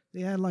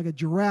 They had like a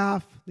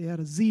giraffe, they had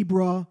a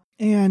zebra,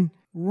 and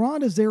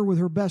Rhonda's there with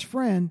her best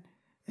friend,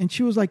 and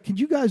she was like, "Could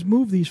you guys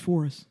move these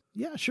for us?"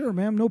 "Yeah, sure,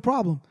 ma'am, no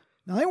problem."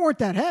 Now, they weren't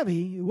that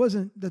heavy. It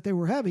wasn't that they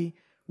were heavy.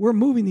 We're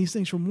moving these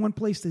things from one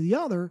place to the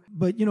other,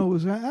 but, it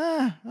was,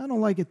 I don't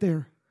like it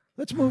there.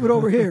 Let's move it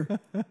over here.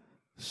 Okay.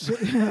 So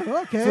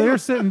they're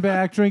sitting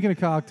back, drinking a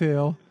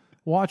cocktail,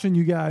 watching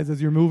you guys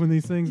as you're moving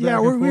these things. Yeah,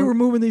 we were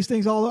moving these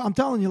things all. I'm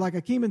telling you, like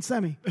Akeem and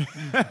Semi.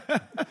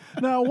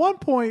 Now, at one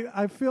point,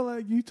 I feel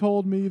like you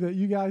told me that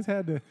you guys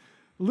had to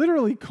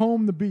literally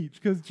comb the beach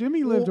because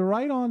Jimmy lived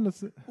right on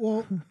the.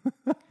 Well,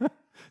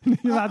 you're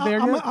not there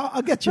yet.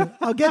 I'll get you.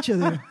 I'll get you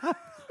there.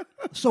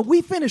 So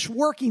we finished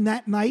working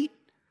that night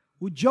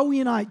with Joey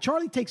and I.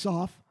 Charlie takes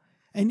off.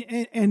 And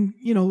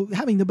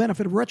having the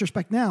benefit of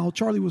retrospect now,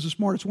 Charlie was the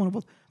smartest one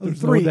of the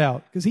three. No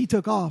doubt. Because he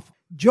took off.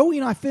 Joey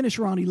and I finished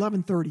around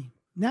 11:30.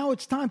 Now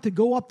it's time to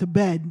go up to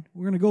bed.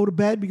 We're going to go to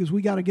bed because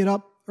we got to get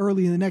up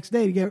early the next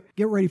day to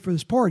get ready for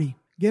this party.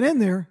 Get in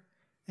there,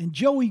 and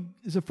Joey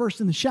is the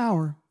first in the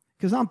shower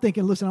because I'm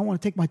thinking, listen, I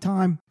want to take my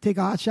time, take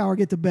a hot shower,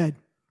 get to bed.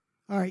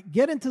 All right,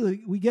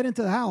 we get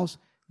into the house.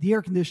 The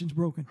air conditioning's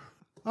broken.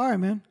 All right,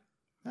 man.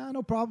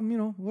 No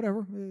problem,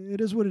 whatever. It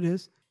is what it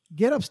is.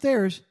 Get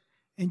upstairs.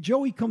 And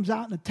Joey comes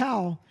out in a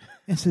towel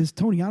and says,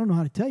 "Tony, I don't know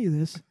how to tell you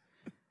this,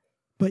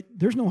 but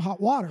there's no hot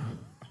water."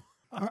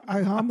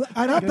 I'm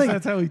thinking,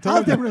 that's how he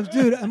told you.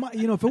 Dude,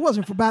 if it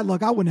wasn't for bad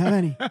luck, I wouldn't have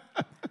any.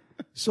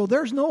 So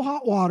there's no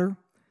hot water.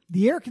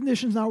 The air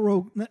conditioner's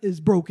is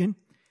broken.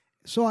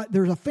 So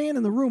there's a fan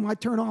in the room. I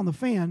turn on the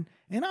fan,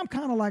 and I'm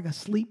kind of like a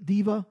sleep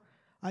diva.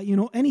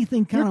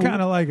 Anything kind of. You're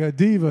kind of like a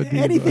diva.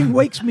 Anything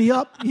wakes me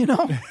up,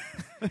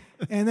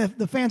 And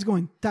the fan's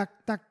going tuck,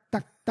 tuck,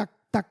 tuck, tuck,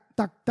 tuck,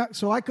 tuck, tuck.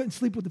 So I couldn't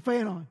sleep with the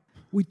fan on.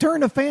 We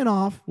turned the fan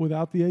off.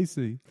 Without the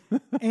AC.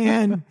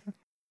 And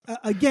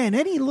again,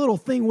 any little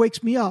thing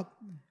wakes me up.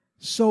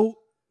 So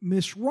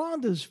Miss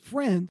Rhonda's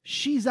friend,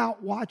 she's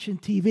out watching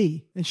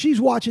TV. And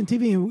she's watching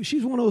TV. And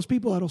she's one of those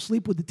people that'll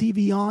sleep with the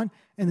TV on.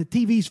 And the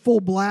TV's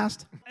full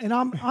blast. And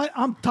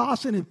I'm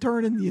tossing and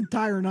turning the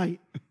entire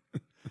night.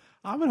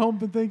 I'm at home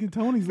thinking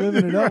Tony's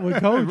living it up with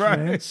Coach,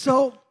 man.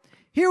 So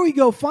here we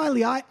go.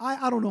 Finally,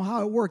 I don't know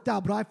how it worked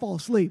out, but I fall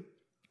asleep.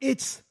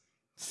 It's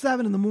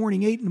 7 in the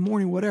morning, 8 in the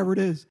morning, whatever it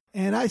is.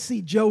 And I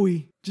see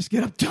Joey just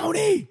get up.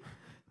 Tony,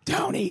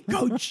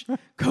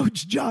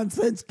 Coach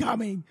Johnson's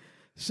coming.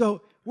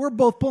 So we're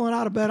both pulling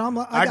out of bed.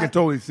 I can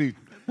totally see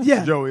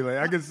Joey. Like,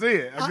 I can see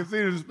it. I can see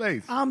it in his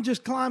face. I'm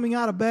just climbing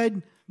out of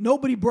bed.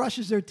 Nobody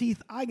brushes their teeth.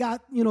 I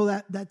got,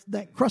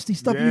 that crusty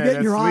stuff you get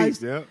in your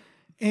eyes. Yeah.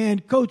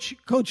 And Coach,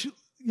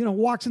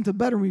 walks into the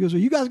bedroom. He goes, "Are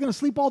you guys going to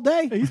sleep all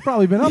day?" He's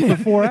probably been up for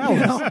 4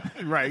 hours.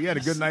 Right. He had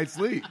a good night's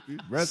sleep.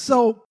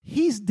 So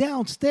he's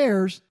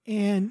downstairs,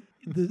 and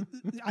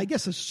I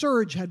guess a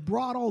surge had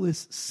brought all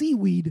this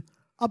seaweed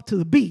up to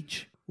the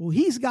beach. Well,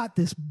 he's got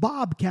this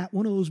bobcat,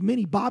 one of those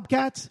mini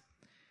bobcats.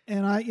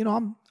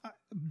 And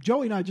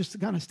Joey and I just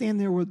kind of stand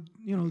there with,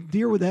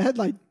 deer with the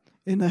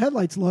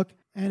headlights look.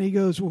 And he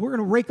goes, "Well, we're going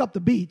to rake up the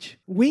beach."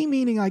 We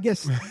meaning, I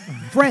guess,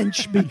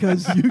 French,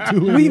 because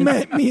we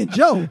met me and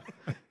Joe,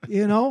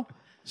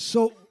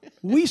 So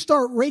we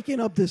start raking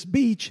up this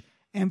beach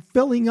and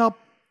filling up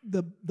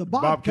the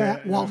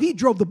bobcat while he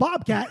drove the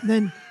bobcat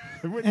and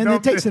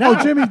then takes it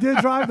out. Oh, Jimmy did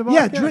drive the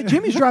bobcat? Yeah,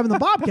 Jimmy's driving the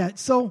bobcat.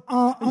 So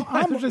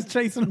I'm just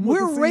chasing him.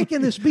 We're raking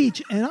this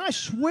beach, and I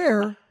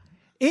swear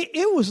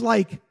it was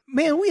like,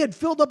 man, we had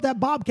filled up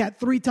that bobcat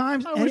 3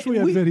 times. I wish we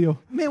had video.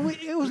 Man,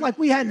 it was like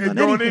we hadn't done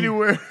going anything.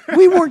 Anywhere.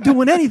 We weren't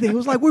doing anything. It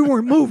was like we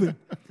weren't moving.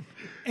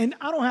 And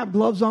I don't have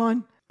gloves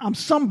on. I'm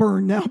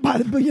sunburned now,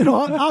 but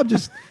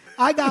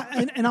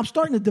I'm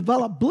starting to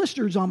develop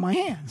blisters on my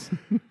hands.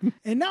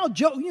 And now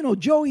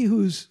Joey,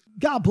 who's,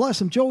 God bless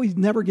him, Joey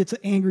never gets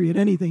angry at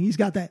anything. He's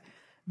got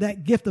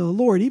that gift of the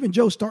Lord. Even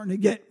Joe's starting to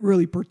get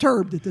really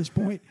perturbed at this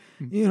point.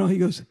 He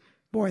goes,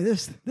 "Boy,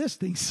 this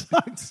thing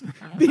sucks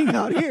being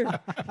out here,"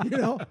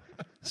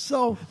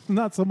 So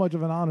not so much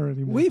of an honor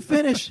anymore. We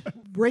finish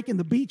breaking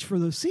the beach for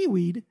the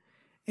seaweed,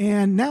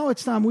 and now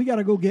it's time we got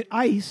to go get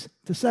ice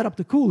to set up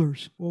the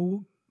coolers.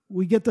 Well,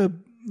 we get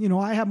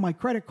I have my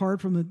credit card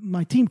from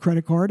my team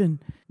credit card, and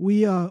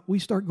we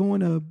start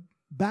going to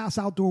Bass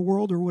Outdoor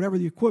World or whatever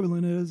the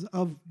equivalent is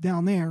of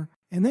down there.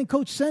 And then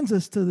Coach sends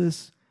us to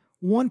this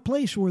one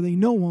place where they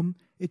know him.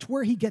 It's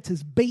where he gets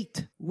his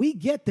bait. We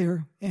get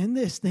there, and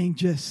this thing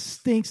just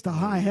stinks to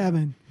high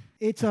heaven.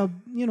 It's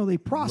they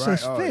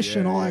process fish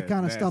and all that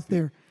kind of stuff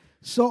there.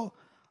 So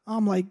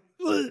I'm like,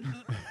 ugh,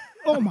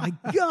 oh my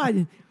God.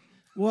 And,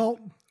 well,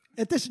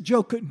 at this,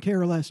 Joe couldn't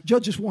care less. Joe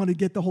just wanted to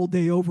get the whole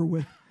day over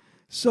with.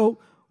 So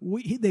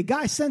the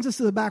guy sends us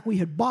to the back. We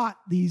had bought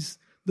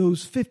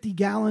those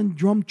 50-gallon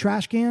drum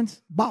trash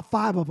cans, bought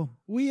 5 of them.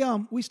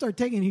 We start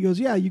taking, he goes,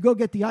 "Yeah, you go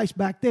get the ice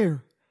back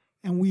there."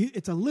 and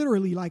it's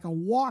literally like a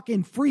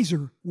walk-in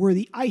freezer where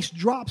the ice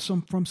drops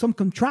from some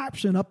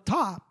contraption up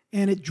top,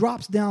 and it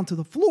drops down to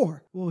the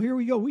floor. Well, here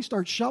we go. We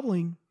start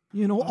shoveling,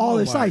 all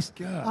this ice.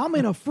 God. I'm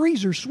in a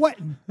freezer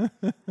sweating.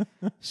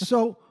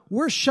 So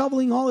we're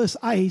shoveling all this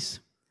ice,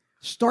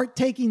 start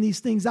taking these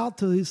things out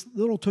to this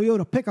little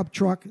Toyota pickup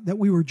truck that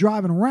we were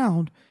driving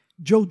around.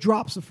 Joe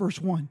drops the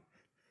first one.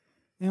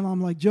 And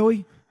I'm like,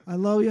 Joey, I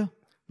love you,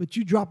 but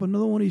you drop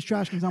another one of these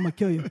trash cans, I'm going to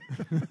kill you.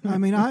 I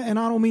mean, I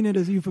don't mean it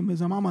as a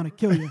euphemism. I'm going to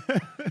kill you.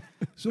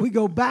 So we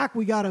go back.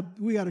 We got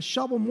to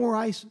shovel more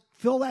ice,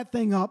 fill that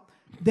thing up,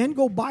 then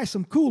go buy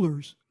some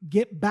coolers,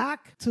 get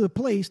back to the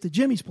place, to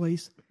Jimmy's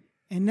place.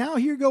 And now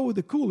here you go with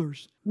the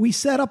coolers. We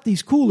set up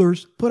these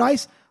coolers, put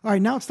ice. All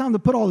right, now it's time to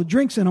put all the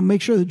drinks in them,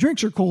 make sure the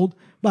drinks are cold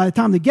by the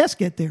time the guests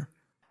get there.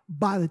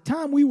 By the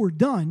time we were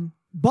done,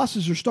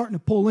 buses are starting to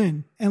pull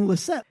in. And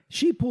Lisette,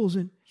 she pulls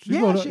in. She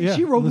rode with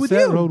you.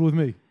 Lisette rode with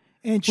me.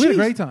 And we had a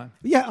great time.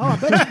 Yeah, I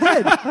bet you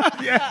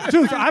did.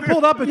 Dude, I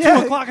pulled up at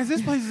 2 o'clock. I said,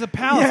 this place is a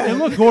palace. Yeah. It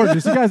looked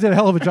gorgeous. You guys did a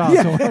hell of a job.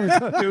 Yeah.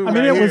 So,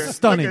 it was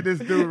stunning. Look at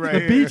this dude right The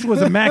here. beach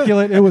was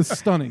immaculate. It was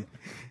stunning.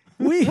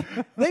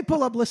 They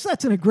pull up.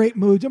 Lisette's in a great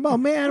mood. Oh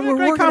man, we're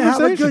going to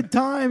have a good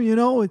time.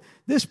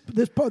 This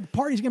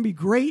party's going to be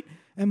great.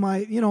 And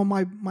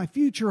my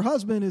future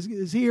husband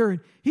is here, and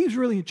he's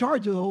really in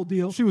charge of the whole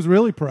deal. She was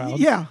really proud.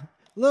 Yeah.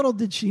 Little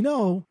did she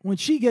know, when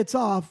she gets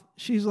off,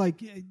 she's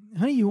like,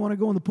 honey, you want to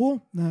go in the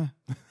pool? Nah.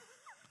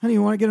 Honey,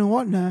 you want to get in the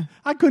water? Nah.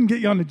 I couldn't get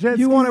you on the jet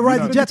skis. You want to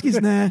ride the jet skis?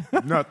 Nah.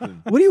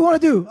 Nothing. What do you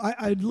want to do?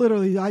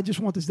 I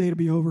just want this day to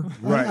be over.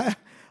 Right.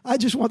 I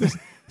just want this.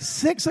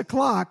 6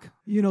 o'clock,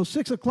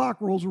 6 o'clock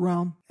rolls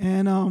around.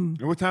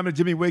 And what time did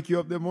Jimmy wake you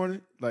up that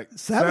morning? Like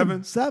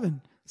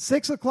 7?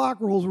 6 o'clock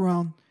rolls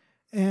around.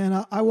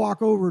 And I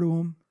walk over to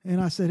him and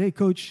I said, hey,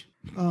 Coach,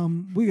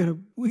 we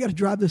gotta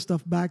drive this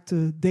stuff back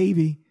to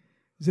Davie.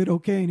 Is it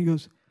okay? And he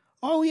goes,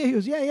 oh, yeah. He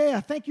goes, yeah.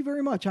 Thank you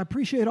very much. I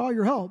appreciate all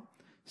your help.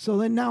 So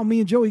then now me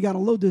and Joey got to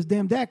load this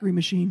damn daiquiri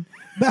machine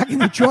back in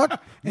the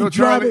truck and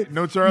drive it.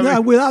 No Charlie? No,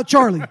 without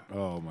Charlie.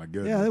 Oh, my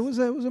goodness. Yeah, it was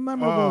a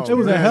memorable It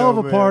was a hell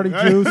of a party,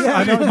 Juice.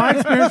 I know my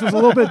experience was a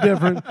little bit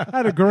different. I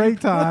had a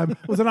great time.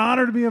 It was an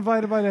honor to be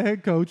invited by the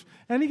head coach.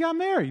 And he got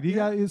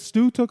married.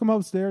 Stu took him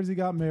upstairs. He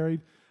got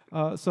married.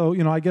 So,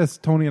 I guess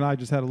Tony and I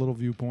just had a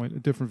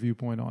different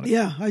viewpoint on it.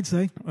 Yeah, I'd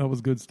say. That was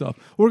good stuff.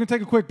 We're going to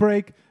take a quick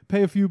break,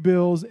 pay a few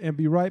bills, and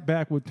be right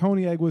back with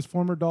Tony Egues,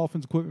 former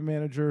Dolphins equipment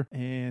manager,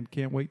 and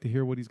can't wait to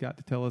hear what he's got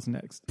to tell us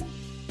next.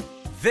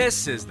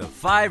 This is the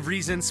 5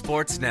 Reasons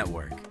Sports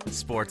Network.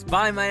 Sports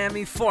by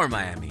Miami for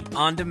Miami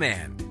on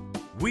demand.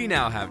 We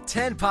now have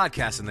 10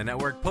 podcasts in the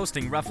network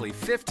posting roughly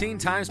 15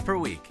 times per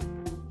week.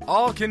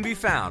 All can be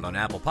found on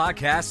Apple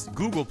Podcasts,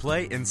 Google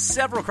Play, and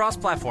several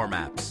cross-platform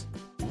apps.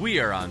 We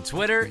are on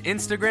Twitter,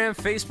 Instagram,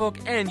 Facebook,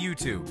 and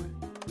YouTube.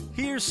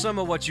 Here's some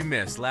of what you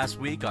missed last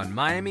week on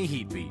Miami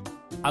Heat Beat.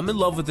 I'm in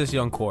love with this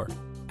young core.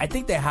 I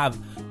think they have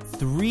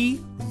 3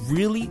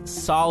 really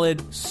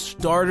solid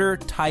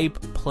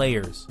starter-type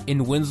players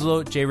in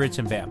Winslow, J. Rich,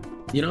 and Bam.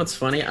 You know, it's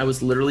funny. I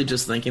was literally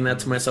just thinking that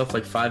to myself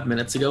like 5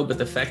 minutes ago, but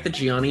the fact that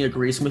Gianni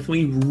agrees with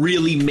me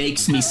really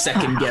makes me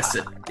second guess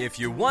it. If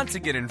you want to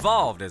get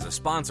involved as a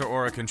sponsor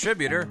or a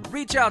contributor,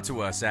 reach out to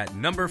us at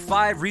number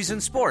 5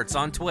 Reasons Sports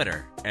on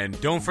Twitter.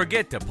 And don't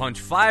forget to punch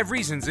 5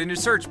 Reasons in your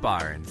search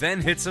bar and then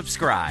hit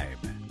subscribe.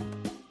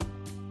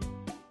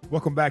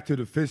 Welcome back to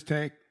the Fish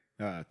Tank.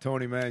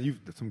 Tony, man, you've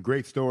some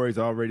great stories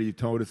already you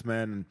told us,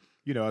 man. And,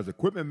 as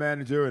equipment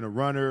manager and a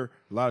runner,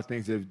 a lot of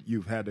things that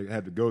you've had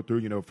to go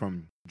through,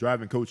 from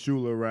driving Coach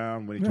Shula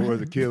around when he tore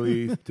his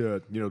Achilles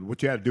to,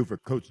 what you had to do for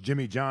Coach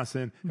Jimmy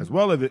Johnson, as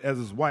well as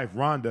his wife,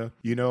 Rhonda,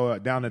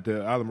 down at the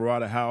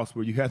Islamorada house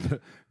where you had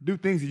to do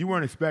things that you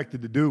weren't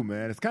expected to do,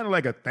 man. It's kind of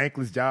like a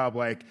thankless job.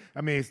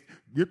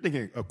 You're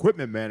thinking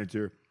equipment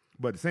manager,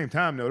 but at the same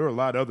time, there were a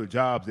lot of other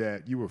jobs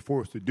that you were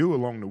forced to do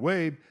along the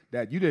way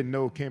that you didn't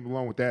know came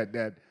along with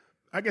that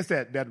I guess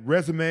that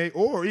resume,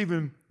 or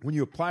even when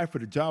you apply for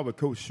the job with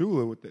Coach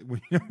Shula,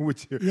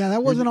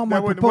 that wasn't on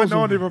my proposal. Wasn't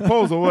on the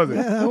proposal, was it?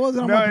 Yeah, that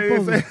wasn't on my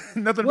proposal.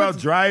 Nothing about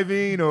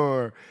driving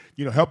or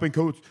helping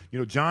Coach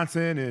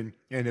Johnson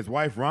and his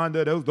wife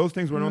Rhonda. Those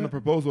things weren't on the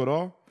proposal at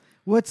all.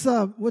 What's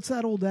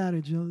that old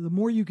adage? The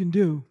more you can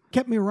do.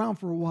 Kept me around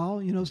for a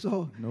while,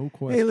 So no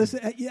question. Hey, listen.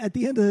 At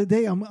the end of the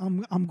day,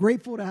 I'm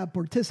grateful to have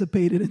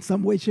participated in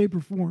some way, shape,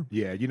 or form.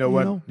 Yeah,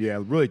 what?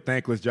 Yeah, really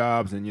thankless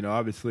jobs, and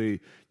obviously,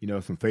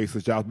 some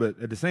faceless jobs.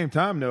 But at the same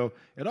time, though,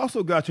 it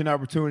also got you an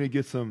opportunity to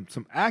get some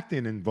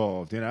acting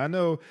involved. I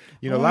know,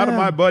 a lot of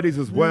my buddies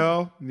as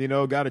well.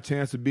 Got a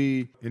chance to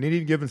be in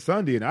Any Given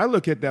Sunday, and I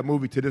look at that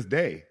movie to this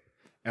day,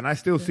 and I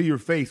still see your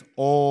face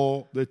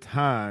all the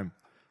time.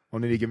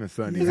 On Any Given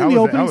Sunday. He's in the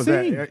opening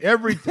scene.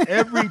 Every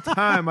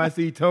time I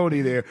see Tony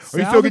there. Are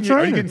you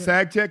getting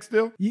SAG checks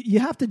still? You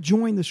have to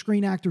join the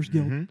Screen Actors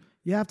Guild. Mm-hmm.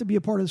 You have to be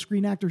a part of the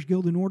Screen Actors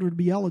Guild in order to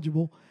be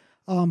eligible.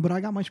 But I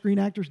got my Screen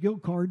Actors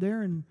Guild card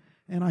there, and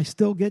I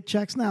still get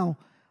checks now.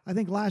 I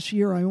think last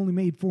year I only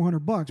made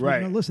 $400.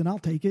 Right. But listen, I'll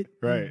take it.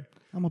 Right.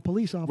 I'm a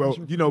police officer.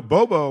 Well, you know,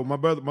 Bobo, my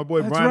boy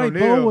That's Brian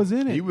right, O'Neill, Bo was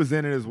in it. He was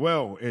in it as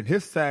well, and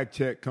his SAG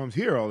check comes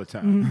here all the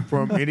time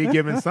from any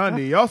given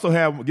Sunday. He also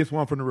gets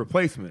one from the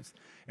replacements,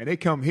 and they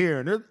come here,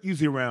 and they're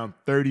usually around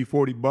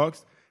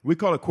 $30-$40. We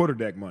call it quarter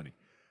deck money.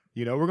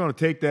 You know, we're going to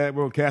take that.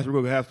 We're going to cash. We're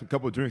going to have a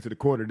couple of drinks at the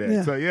quarter deck.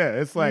 Yeah. So,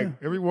 it's like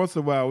every once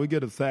in a while we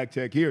get a SAG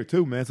check here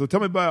too, man. So tell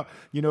me about,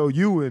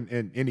 you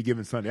and Any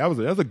Given Sunday. That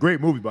was a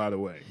great movie, by the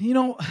way. You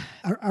know,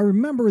 I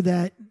remember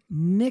that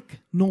Nick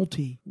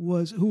Nolte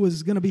who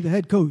was going to be the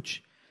head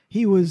coach.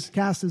 He was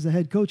cast as the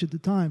head coach at the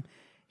time.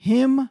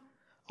 Him,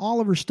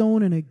 Oliver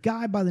Stone, and a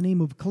guy by the name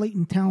of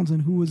Clayton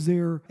Townsend, who was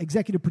their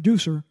executive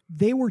producer,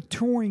 they were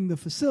touring the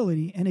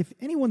facility. And if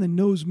anyone that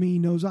knows me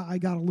knows I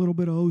got a little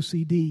bit of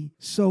OCD.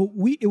 So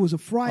it was a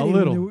Friday.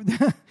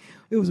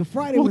 It was a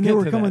Friday when they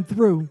were coming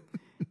through.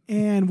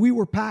 And we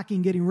were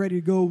packing, getting ready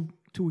to go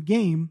to a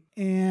game.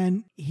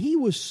 And he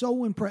was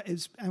so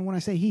impressed. And when I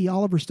say he,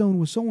 Oliver Stone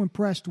was so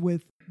impressed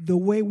with the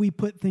way we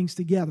put things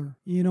together,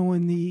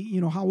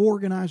 and how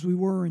organized we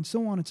were and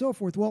so on and so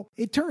forth. Well,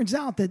 it turns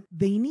out that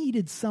they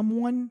needed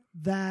someone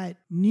that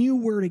knew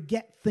where to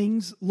get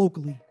things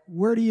locally.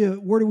 Where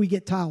do we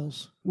get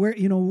towels?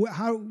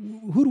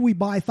 Who do we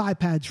buy thigh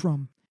pads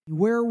from?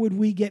 Where would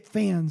we get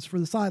fans for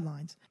the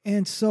sidelines?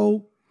 And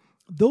so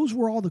those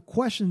were all the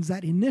questions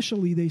that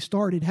initially they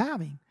started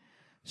having.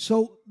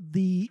 So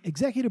the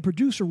executive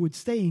producer would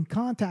stay in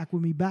contact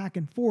with me back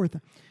and forth.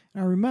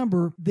 And I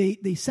remember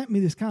they sent me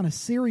this kind of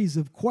series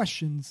of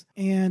questions,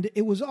 and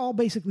it was all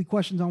basically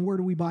questions on where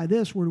do we buy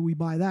this, where do we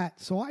buy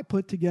that. So I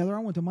went to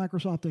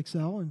Microsoft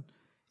Excel, and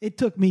it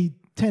took me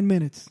 10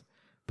 minutes.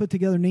 Put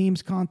together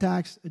names,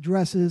 contacts,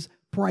 addresses,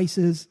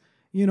 prices,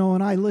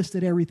 and I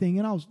listed everything,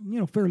 and I was,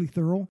 fairly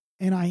thorough.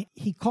 And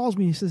he calls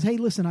me and he says, "Hey,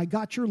 listen, I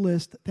got your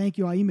list. Thank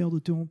you." I emailed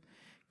it to him.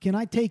 "Can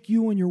I take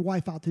you and your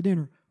wife out to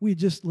dinner?"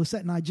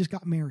 Lisette and I just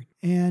got married.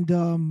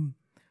 And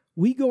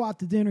we go out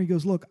to dinner. He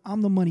goes, "Look,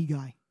 I'm the money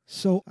guy.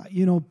 So,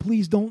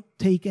 please don't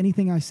take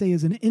anything I say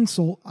as an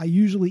insult. I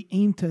usually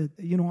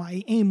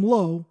I aim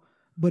low,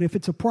 but if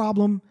it's a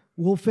problem,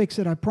 we'll fix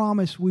it. I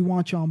promise. We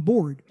want you on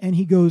board." And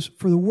he goes,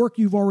 "For the work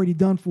you've already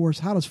done for us,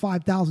 how does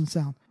 $5,000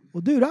 sound?"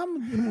 Well, dude,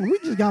 we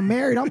just got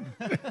married. I'm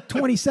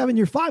 27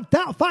 years,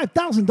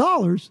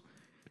 $5,000.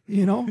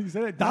 You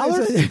said it,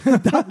 dollars?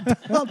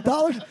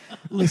 Dollars.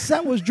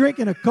 Lisette was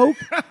drinking a Coke,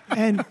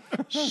 and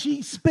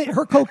she spit.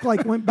 Her Coke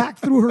went back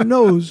through her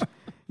nose.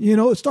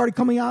 It started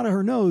coming out of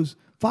her nose.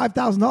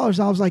 $5,000.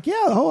 I was like,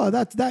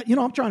 that's that.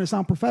 I'm trying to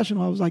sound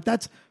professional. I was like,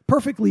 that's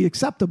perfectly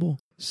acceptable.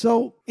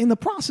 So in the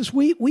process,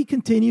 we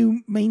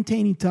continue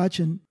maintaining touch,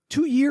 and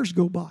 2 years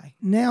go by.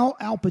 Now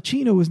Al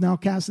Pacino is now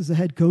cast as the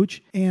head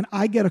coach, and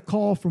I get a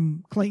call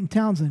from Clayton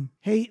Townsend,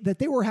 that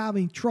they were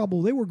having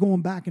trouble. They were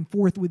going back and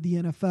forth with the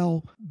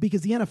NFL because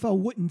the NFL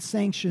wouldn't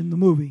sanction the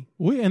movie.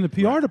 We in the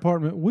PR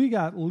department, we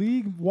got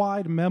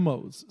league-wide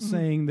memos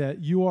saying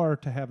that you are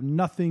to have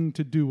nothing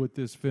to do with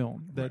this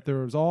film, that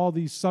there's all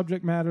these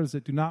subject matters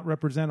that do not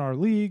represent our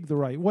league the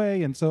right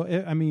way. And so,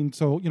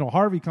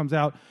 Harvey comes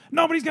out,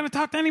 nobody's going to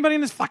talk to anybody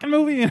in this fucking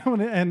movie.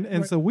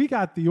 And so we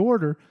got the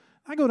order.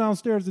 I go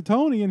downstairs to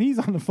Tony, and he's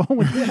on the phone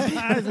with these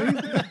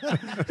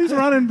guys. He's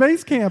running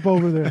base camp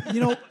over there.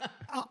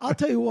 I'll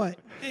tell you what,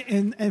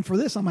 and for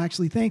this, I'm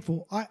actually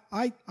thankful.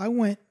 I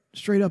went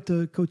straight up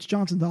to Coach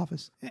Johnson's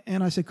office,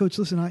 and I said, "Coach,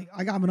 listen,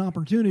 I got an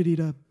opportunity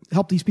to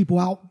help these people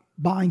out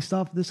buying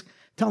stuff,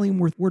 telling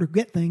them where to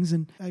get things,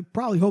 and I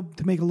probably hope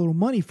to make a little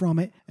money from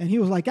it." And he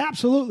was like,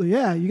 "Absolutely,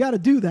 yeah, you got to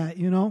do that,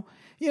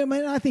 Yeah,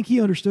 man, I think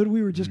he understood. I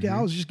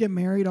was just getting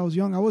married. I was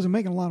young. I wasn't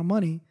making a lot of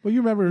money. Well,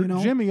 you remember,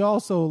 Jimmy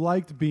also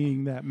liked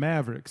being that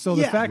maverick. So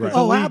the fact that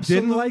the league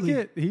didn't like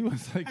it, he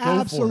was like, go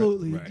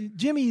absolutely. for it. Right.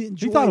 Jimmy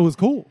enjoyed. He thought it was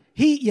cool.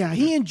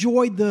 He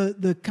enjoyed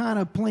the kind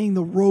of playing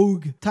the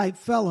rogue type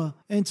fella.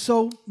 And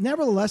so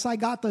nevertheless, I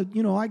got the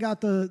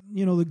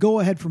go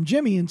ahead from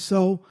Jimmy. And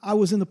so I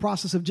was in the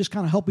process of just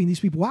kind of helping these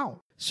people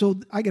out. So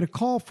I get a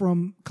call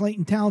from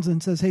Clayton Townsend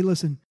and says, "Hey,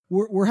 listen,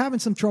 we're having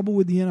some trouble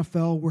with the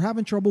NFL. We're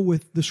having trouble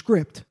with the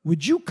script.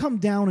 Would you come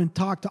down and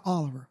talk to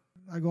Oliver?"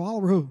 I go,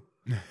 "Oliver who?"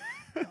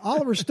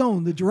 "Oliver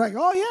Stone, the director."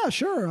 "Oh yeah,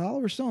 sure,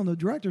 Oliver Stone, the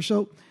director."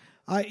 So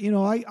I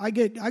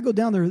go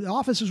down there. The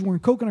offices were in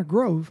Coconut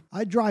Grove.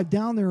 I drive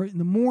down there in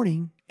the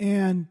morning,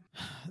 and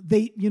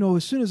they,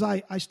 as soon as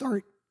I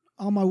start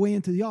on my way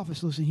into the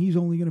office, "Listen, he's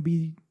only going to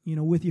be,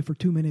 with you for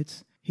 2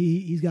 minutes.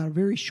 He's got a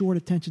very short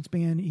attention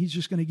span. He's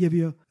just going to give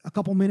you a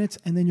couple minutes,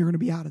 and then you're going to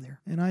be out of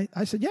there." And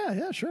I said,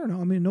 yeah, sure.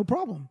 No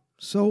problem.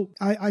 So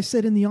I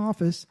sit in the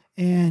office,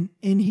 and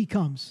he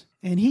comes.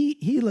 And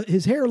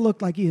his hair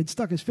looked like he had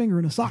stuck his finger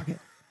in a socket.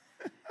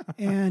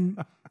 And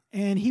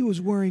he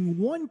was wearing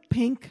one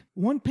pink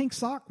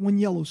sock, one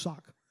yellow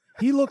sock.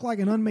 He looked like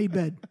an unmade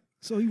bed.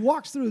 So he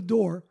walks through the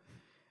door,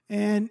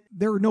 and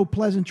there were no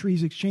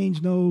pleasantries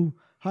exchanged, no,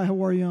 "Hi,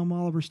 how are you? I'm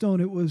Oliver Stone."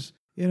 It was,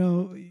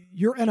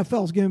 "Your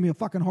NFL's giving me a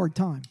fucking hard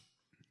time,"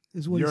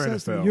 is what he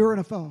says to me. "Your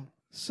NFL."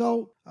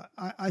 So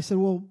I said,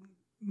 "Well,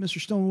 Mr.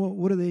 Stone,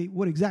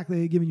 what exactly are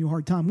they giving you a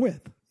hard time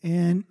with?"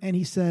 And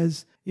he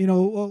says,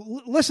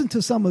 listen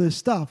to some of this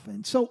stuff.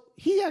 And so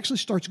he actually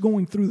starts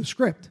going through the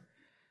script.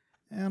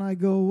 And I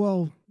go,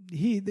 well,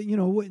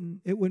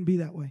 it wouldn't be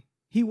that way.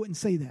 He wouldn't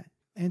say that.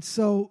 And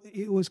so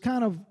it was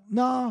kind of,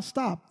 nah,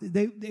 stop.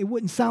 They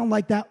wouldn't sound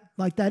like that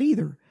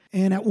either.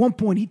 And at one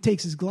point he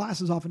takes his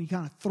glasses off and he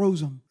kind of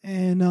throws them.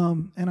 And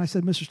I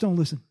said, Mr. Stone,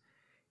 listen,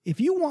 if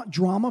you want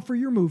drama for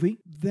your movie,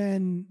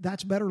 then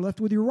that's better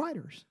left with your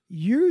writers.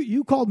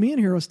 You called me in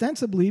here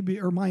ostensibly,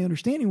 or my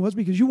understanding was,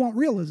 because you want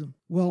realism.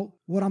 Well,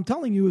 what I'm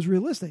telling you is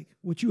realistic.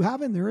 What you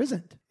have in there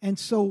isn't. And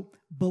so,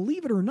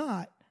 believe it or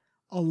not,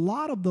 a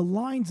lot of the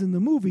lines in the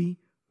movie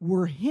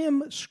were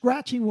him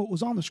scratching what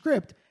was on the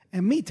script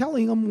and me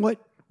telling him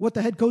what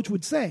the head coach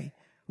would say.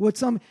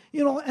 And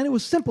it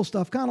was simple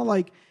stuff, kind of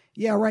like,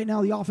 yeah, right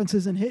now the offense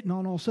isn't hitting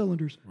on all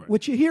cylinders, right,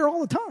 which you hear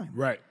all the time.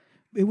 Right.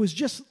 It was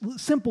just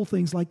simple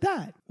things like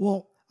that.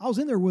 Well, I was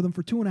in there with him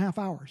for 2.5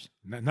 hours.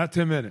 Not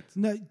 10 minutes.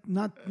 No,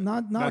 not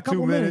a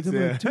couple minutes.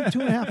 Yeah.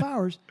 2.5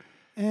 hours.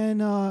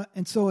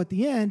 And so at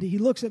the end, he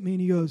looks at me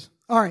and he goes,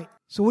 all right,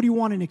 so what do you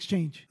want in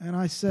exchange? And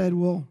I said,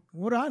 well,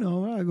 what do I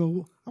know? And I go,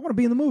 well, I want to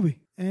be in the movie.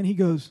 And he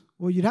goes,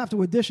 well, you'd have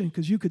to audition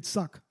because you could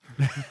suck.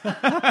 and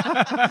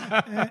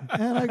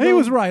I go, he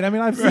was right. I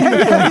mean, I've seen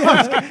it.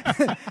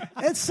 Yeah.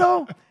 And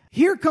so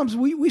here comes,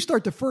 we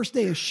start the first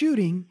day of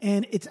shooting,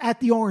 and it's at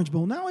the Orange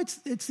Bowl. Now it's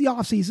the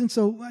off season,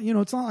 so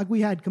it's not like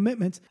we had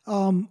commitments.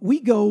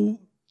 We go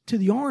to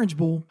the Orange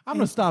Bowl. I'm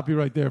going to stop you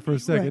right there for a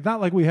second. Right.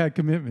 Not like we had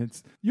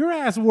commitments. Your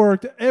ass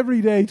worked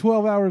every day,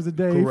 12 hours a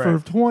day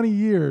Correct. for 20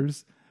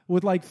 years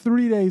with like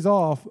 3 days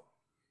off.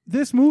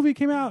 This movie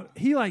came out,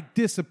 he like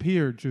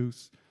disappeared,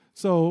 Juice.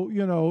 So,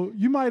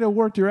 you might have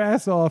worked your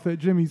ass off at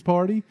Jimmy's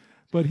party,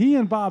 but he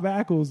and Bob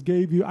Ackles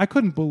gave you, I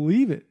couldn't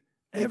believe it.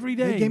 Every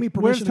day. They gave me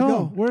permission to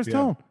go. Where's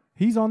Tone?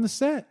 He's on the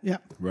set. Yeah.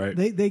 Right.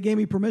 They gave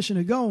me permission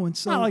to go. And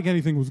so, Not like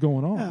anything was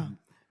going on.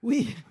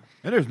 Yeah.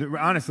 And there's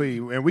honestly,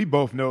 and we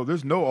both know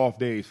there's no off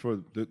days for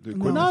the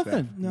equipment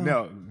Nothing. staff.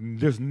 No.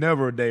 There's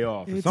never a day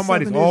off. It's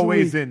Somebody's 7 days a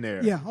always week. in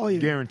there. Yeah, oh, yeah.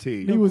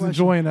 Guaranteed. He was question.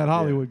 enjoying that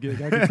Hollywood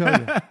gig, I can tell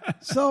you.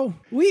 So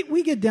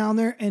we get down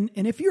there, and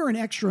if you're an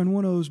extra in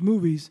one of those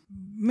movies,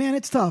 man,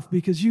 it's tough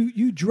because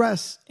you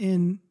dress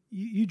in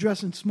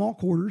small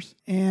quarters,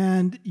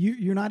 and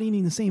you're not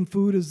eating the same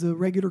food as the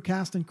regular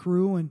cast and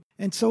crew,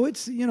 and so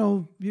it's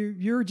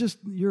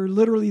you're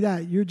literally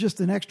that. You're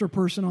just an extra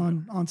person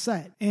on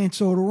set. And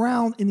so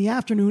around in the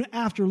afternoon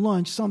after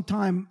lunch,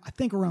 sometime I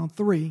think around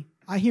 3,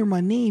 I hear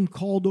my name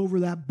called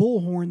over that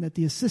bullhorn that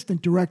the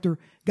assistant director,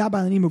 guy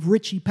by the name of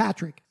Richie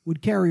Patrick,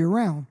 would carry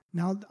around.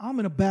 Now, I'm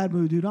in a bad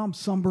mood, dude. I'm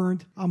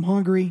sunburned. I'm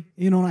hungry,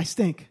 and I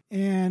stink.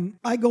 And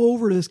I go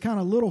over to this kind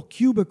of little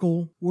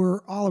cubicle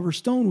where Oliver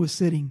Stone was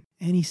sitting.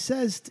 And he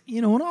says,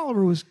 and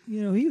Oliver was,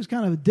 he was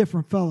kind of a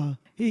different fella.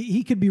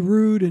 He could be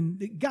rude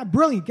and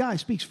brilliant guy,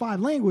 speaks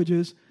 5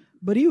 languages,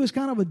 but he was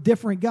kind of a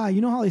different guy.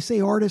 You know how they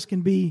say artists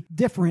can be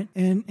different,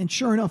 and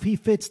sure enough, he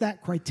fits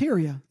that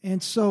criteria.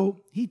 And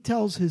so he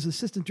tells his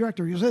assistant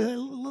director, he goes, hey,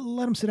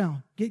 let him sit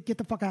down. Get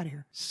the fuck out of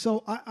here.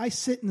 So I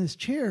sit in this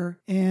chair,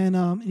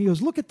 and he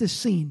goes, look at this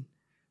scene.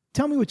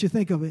 Tell me what you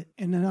think of it.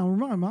 And then I'll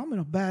remind him, I'm in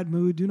a bad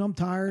mood, dude. I'm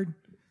tired,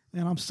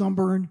 and I'm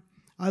sunburned.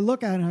 I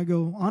look at it, and I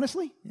go,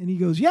 honestly? And he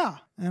goes, yeah.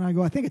 And I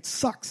go, I think it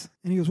sucks.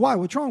 And he goes, why?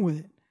 What's wrong with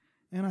it?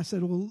 And I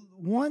said, well,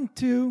 1,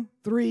 2,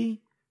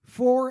 3,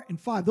 4, and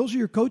 5. Those are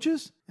your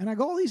coaches? And I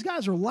go, all these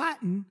guys are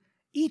Latin.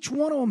 Each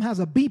one of them has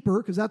a beeper,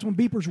 because that's when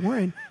beepers were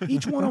in.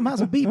 Each one of them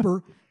has a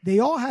beeper. They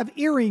all have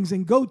earrings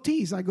and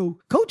goatees. I go,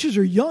 coaches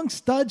are young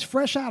studs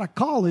fresh out of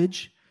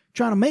college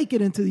trying to make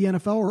it into the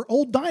NFL, or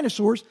old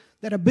dinosaurs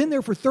that have been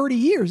there for 30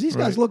 years. These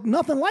guys look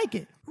nothing like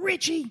it.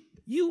 Richie,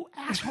 you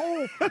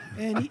asshole.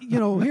 And,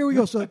 here we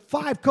go. So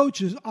 5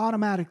 coaches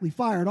automatically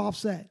fired,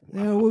 offset.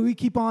 We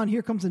keep on.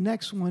 Here comes the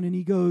next one. And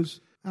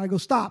I go,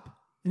 stop.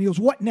 And he goes,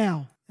 what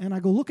now? And I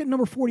go, look at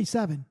number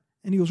 47.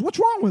 And he goes, what's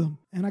wrong with him?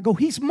 And I go,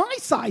 he's my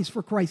size,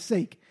 for Christ's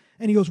sake.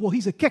 And he goes, well,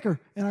 he's a kicker.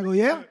 And I go,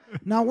 yeah?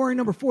 Not wearing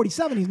number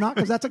 47, he's not,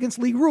 because that's against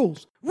league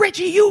rules.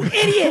 Richie, you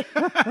idiot!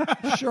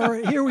 Sure,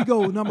 here we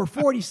go. Number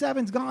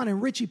 47's gone, and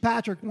Richie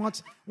Patrick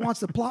wants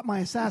to plot my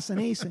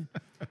assassination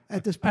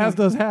at this point. As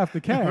does half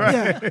the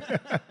cast.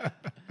 Yeah.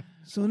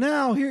 So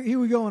now, here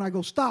we go, and I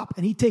go, stop.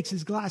 And he takes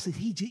his glasses,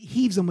 he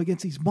heaves them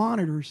against these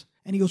monitors,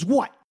 and he goes,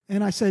 what?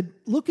 And I said,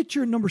 look at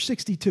your number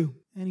 62.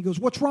 And he goes,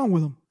 what's wrong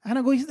with him? And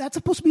I go, that's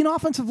supposed to be an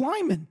offensive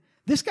lineman.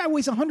 This guy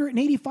weighs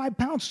 185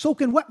 pounds,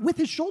 soaking wet with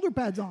his shoulder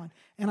pads on.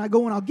 And I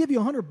go, and I'll give you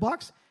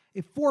 $100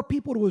 if 4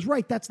 people to his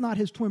right, that's not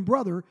his twin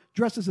brother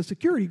dressed as a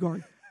security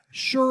guard.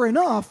 Sure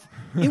enough,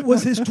 it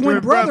was his twin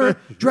brother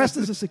dressed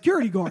as a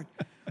security guard.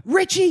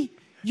 Richie,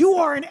 you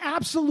are an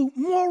absolute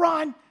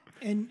moron.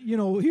 And,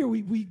 here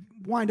we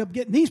wind up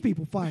getting these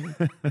people fired.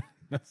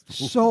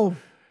 So...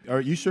 Are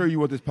you sure you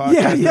want this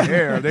podcast in the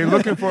air? Are they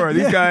looking for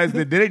these guys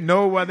that didn't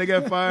know why they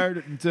got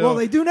fired until? Well,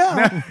 they do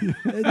now.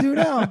 They do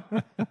now.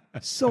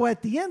 So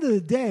at the end of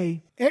the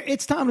day,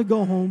 it's time to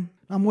go home.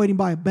 I'm waiting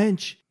by a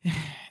bench,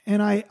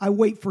 and I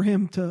wait for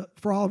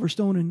Oliver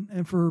Stone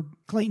and for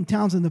Clayton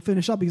Townsend to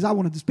finish up, because I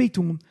wanted to speak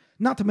to him.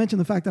 Not to mention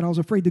the fact that I was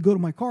afraid to go to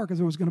my car because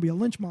there was going to be a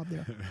lynch mob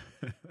there.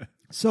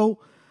 So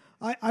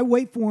I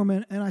wait for him,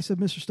 and I said,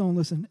 Mr. Stone,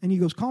 listen. And he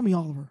goes, call me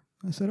Oliver.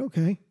 I said,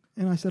 okay.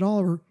 And I said,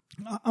 Oliver,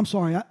 I'm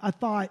sorry. I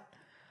thought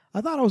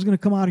I was going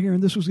to come out here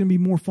and this was going to be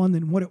more fun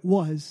than what it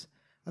was.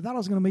 I thought I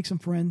was going to make some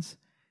friends.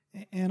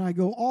 And I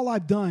go, all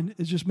I've done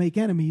is just make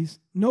enemies.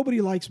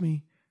 Nobody likes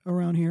me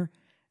around here.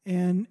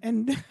 And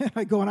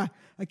I go, and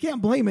I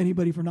can't blame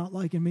anybody for not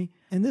liking me.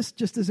 And this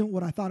just isn't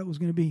what I thought it was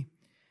going to be.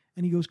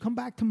 And he goes, come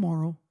back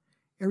tomorrow.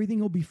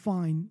 Everything will be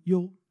fine.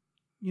 You'll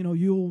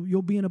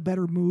be in a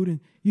better mood, and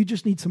you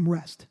just need some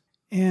rest.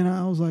 And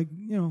I was like,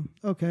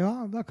 okay,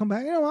 I'll come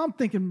back. I'm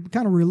thinking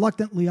kind of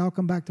reluctantly, I'll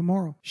come back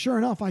tomorrow. Sure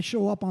enough, I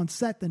show up on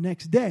set the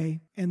next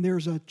day, and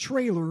there's a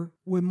trailer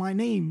with my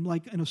name,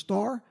 like in a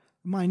star,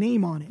 my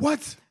name on it.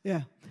 What?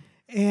 Yeah.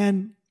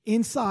 And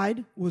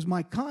inside was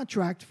my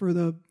contract for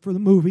the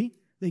movie.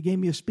 They gave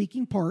me a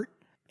speaking part,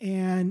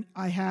 and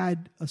I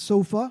had a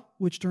sofa,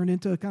 which turned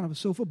into a kind of a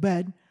sofa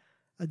bed,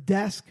 a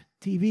desk,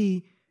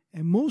 TV,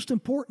 and most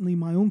importantly,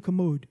 my own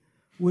commode,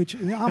 which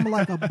I'm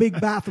like a big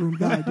bathroom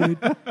guy, dude.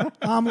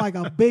 I'm like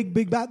a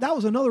big bath. That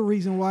was another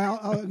reason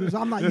why because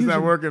I'm not it's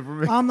not working for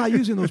me. I'm not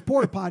using those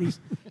porta potties.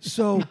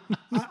 So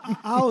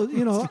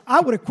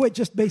I would have quit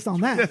just based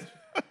on that.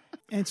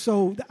 And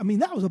so, I mean,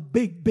 that was a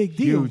big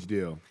deal. Huge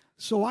deal.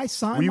 So I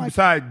signed. Were you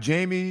beside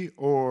Jamie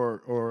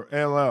or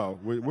LL?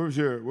 Where was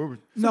your?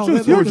 No,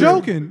 you're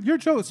joking. You're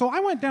joking. So I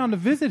went down to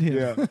visit him.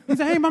 Yeah. He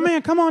said, "Hey, my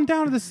man, come on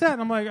down to the set."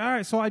 And I'm like, "All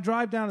right." So I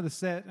drive down to the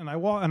set, and I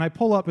walk, and I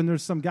pull up, and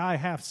there's some guy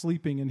half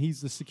sleeping, and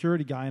he's the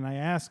security guy. And I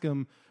ask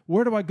him,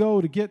 "Where do I go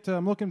to get to?"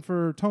 I'm looking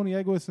for Tony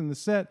Egues in the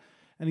set.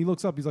 And he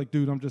looks up. He's like,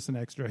 "Dude, I'm just an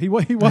extra." He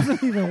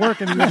wasn't even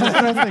working. He was just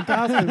dressed in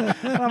costume.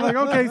 And I'm like,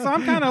 "Okay." So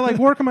I'm kind of like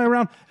working my way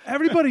around.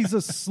 Everybody's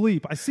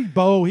asleep. I see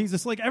Bo. He's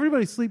just like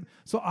everybody's asleep.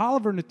 So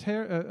Oliver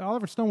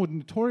Stone would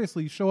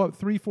notoriously show up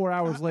 3-4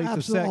 hours late to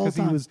set because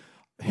he was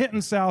hitting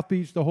South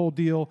Beach, the whole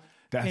deal.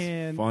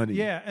 That's funny.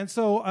 Yeah. And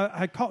so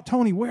I called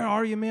Tony. "Where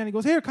are you, man?" He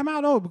goes, "Here, come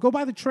out. Oh, go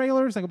by the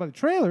trailers." I go by the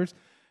trailers,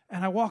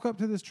 and I walk up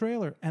to this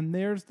trailer, and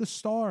there's the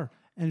star.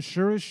 And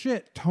sure as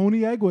shit,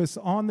 Tony Egues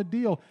on the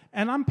deal.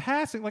 And I'm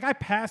passing, like I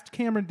passed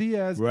Cameron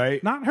Diaz,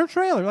 right? Not her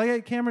trailer.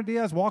 Like Cameron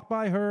Diaz walked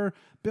by her,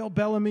 Bill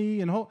Bellamy,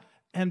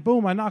 and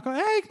boom, I knock on,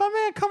 "Hey, my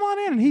man, come on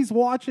in." And he's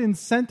watching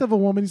Scent of a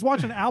Woman. He's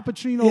watching Al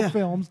Pacino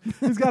films.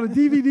 He's got a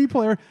DVD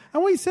player.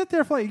 And we sit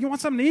there for like, "You want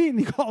something to eat?" And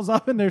he calls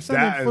up and they're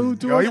sending food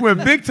to us. He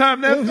went big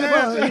time that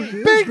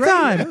big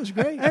time. It was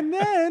great.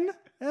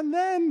 And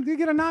then you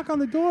get a knock on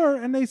the door,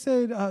 and they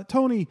said,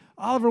 "Tony,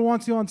 Oliver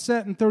wants you on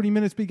set in 30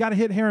 minutes, but you got to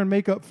hit hair and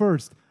makeup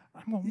first."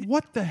 I'm going,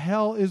 "What the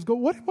hell is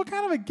what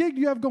kind of a gig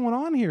do you have going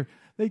on here?"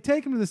 They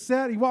take him to the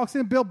set. He walks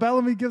in. Bill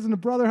Bellamy gives him the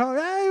brother hug.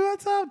 "Hey,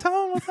 what's up,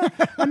 Tony? What's up?"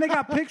 And they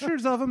got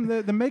pictures of him.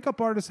 The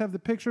makeup artists have the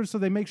pictures, so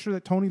they make sure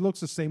that Tony looks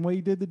the same way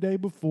he did the day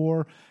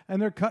before.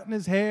 And they're cutting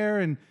his hair,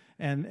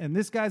 and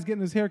this guy's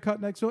getting his hair cut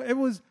next. So it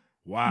was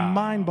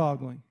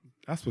mind-boggling.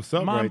 That's what's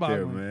up right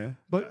there, man.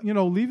 But,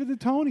 leave it to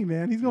Tony,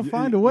 man. He's going to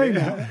find a way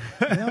now.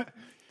 Yeah.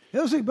 It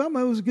was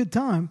a good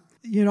time.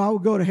 I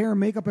would go to hair and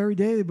makeup every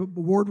day. The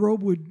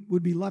wardrobe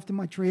would be left in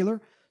my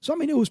trailer. So, I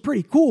mean, it was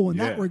pretty cool in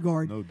that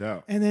regard. No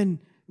doubt. And then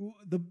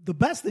the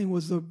best thing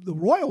was the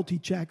royalty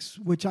checks,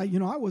 which I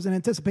wasn't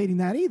anticipating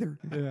that either.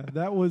 Yeah,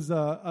 that was,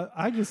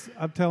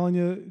 I'm telling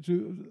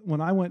you, when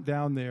I went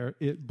down there,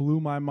 it blew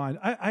my mind.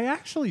 I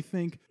actually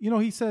think,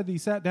 he said he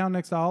sat down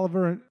next to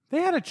Oliver, and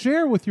they had a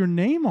chair with your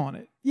name on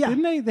it. Yeah.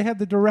 Didn't they? They had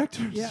the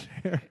director's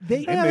chair.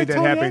 They made that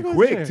happen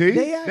quick, T.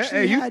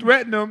 You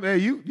threatened them. Hey,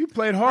 you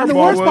played hardball. And the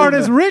worst part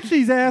is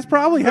Richie's ass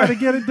probably had to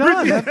get it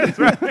done. That's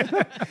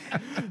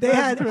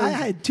right. I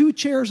had 2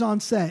 chairs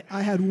on set.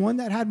 I had one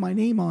that had my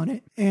name on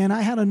it, and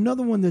I had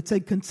another one that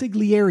said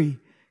Consigliere,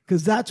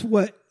 because that's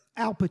what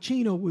Al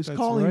Pacino was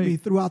calling me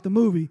throughout the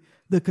movie,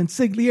 the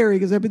Consigliere,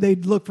 because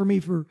they'd look for me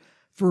for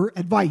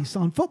advice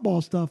on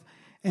football stuff.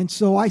 And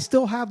so I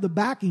still have the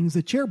backings,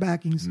 the chair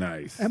backings,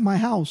 at my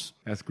house.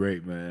 That's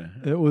great,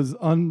 man. It was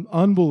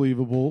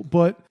unbelievable.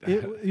 But,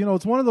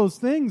 it's one of those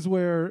things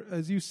where,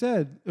 as you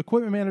said,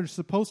 equipment manager is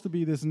supposed to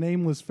be this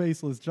nameless,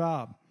 faceless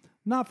job.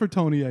 Not for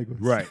Tony Egues.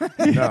 Right.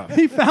 No.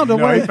 He found a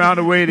way. He found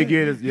a way to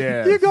get it.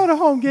 Yeah. You go to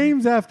home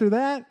games after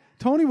that.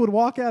 Tony would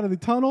walk out of the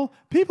tunnel.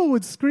 People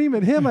would scream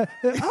at him,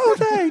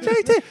 "OJ,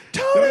 JT,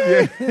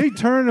 Tony!" He'd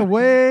turn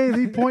away.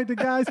 He'd point to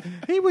guys.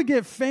 He would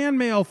get fan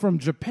mail from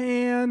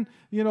Japan,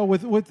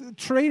 with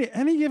trading.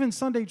 Any given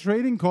Sunday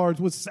trading cards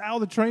with Sal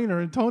the trainer,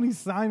 and Tony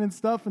signing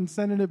stuff and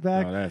sending it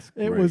back. Oh, that's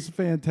great. It was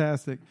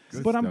fantastic.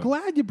 Good but stuff. I'm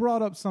glad you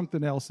brought up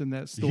something else in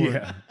that story.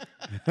 Yeah.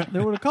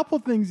 There were a couple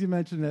of things you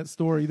mentioned in that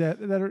story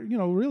that are,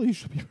 really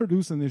should be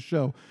producing this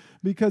show,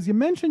 because you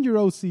mentioned your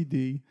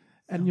OCD.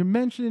 And you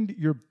mentioned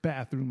your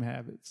bathroom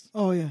habits.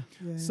 Oh, yeah.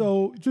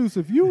 So, Juice,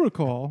 if you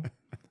recall,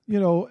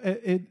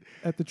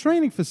 at the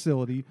training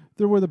facility,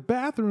 there were the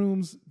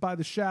bathrooms by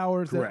the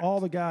showers Correct. that all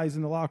the guys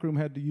in the locker room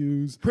had to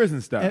use.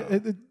 Prison style.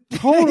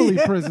 Totally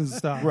prison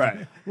style.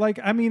 Right. Like,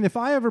 I mean, if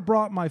I ever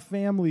brought my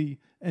family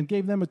and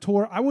gave them a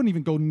tour, I wouldn't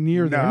even go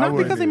near there. Not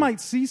because they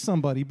might see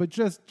somebody, but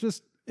just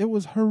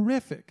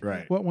horrific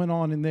Right. what went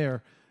on in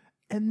there.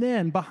 And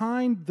then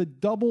behind the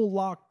double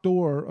locked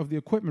door of the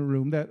equipment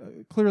room that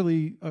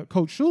clearly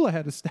Coach Shula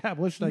had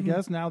established, I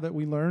guess, now that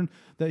we learned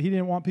that he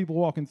didn't want people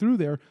walking through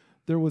there,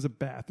 there was a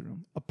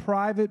bathroom, a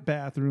private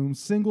bathroom,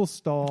 single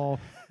stall,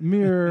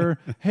 mirror,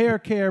 hair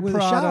care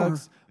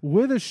products,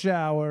 with a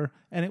shower,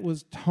 and it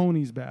was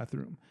Tony's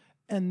bathroom.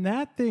 And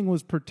that thing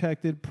was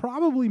protected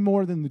probably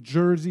more than the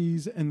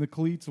jerseys and the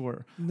cleats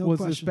were,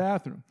 this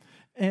bathroom.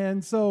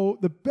 And so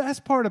the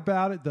best part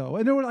about it, though,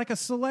 and there were like a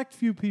select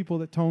few people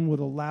that Tone would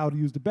allow to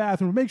use the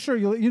bathroom. Make sure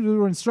you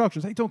do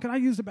instructions. Hey, Tone, can I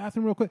use the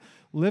bathroom real quick?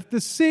 Lift the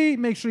seat.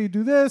 Make sure you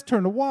do this.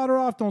 Turn the water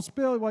off. Don't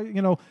spill. Well,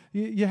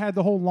 you had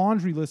the whole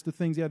laundry list of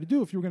things you had to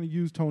do if you were going to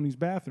use Tony's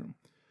bathroom.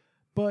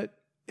 But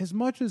as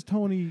much as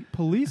Tony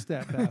policed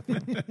that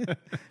bathroom,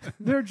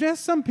 there are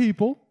just some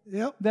people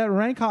that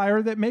rank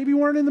higher that maybe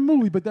weren't in the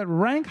movie, but that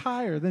rank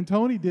higher than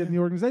Tony did in the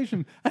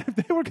organization. And if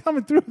they were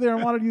coming through there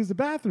and wanted to use the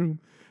bathroom,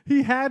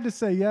 he had to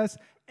say yes,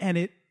 and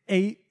it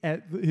ate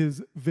at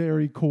his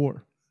very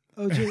core.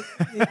 OJ,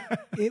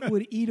 it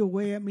would eat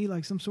away at me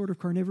like some sort of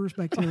carnivorous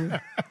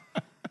bacteria.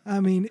 I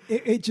mean,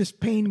 it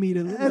just pained me to.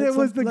 And it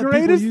was the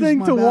greatest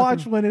thing to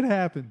watch when it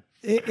happened.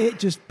 It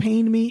just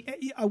pained me.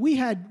 We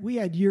had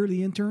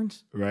yearly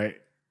interns. Right.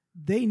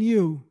 They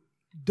knew.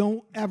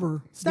 Don't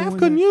ever. Staff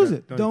couldn't use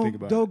it.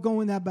 Don't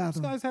go in that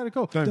bathroom. These guys had to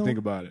go. Don't think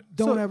about it.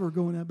 Don't ever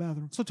go in that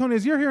bathroom. So, Tony,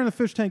 as you're here in the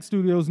Fish Tank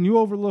Studios and you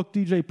overlook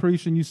DJ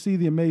Preach and you see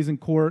the amazing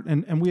court,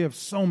 and we have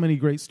so many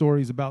great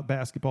stories about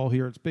basketball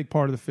here. It's a big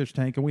part of the Fish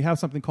Tank, and we have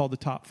something called the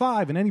Top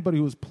 5, and anybody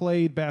who has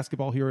played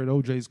basketball here at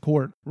OJ's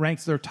court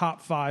ranks their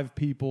top 5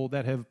 people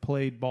that have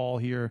played ball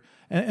here,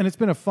 and it's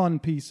been a fun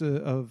piece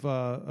of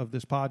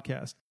this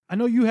podcast. I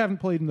know you haven't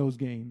played in those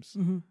games,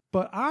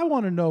 but I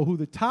want to know who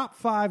the top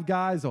 5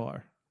 guys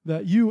are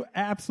that you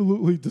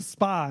absolutely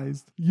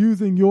despised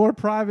using your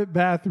private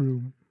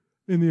bathroom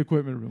in the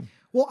equipment room.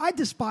 Well, I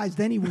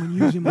despised anyone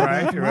using my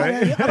bathroom.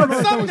 Right. I don't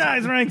know Some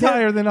guys ranked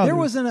higher than others. There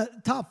wasn't a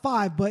top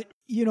 5, but,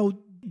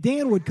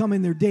 Dan would come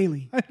in there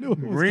daily. I knew it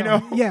was Marino?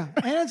 coming. Yeah.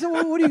 And I said,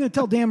 well, what are you going to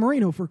tell Dan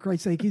Marino, for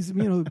Christ's sake? He's,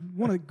 one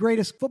of the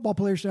greatest football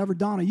players to ever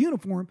don a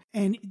uniform.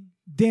 And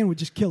Dan would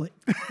just kill it.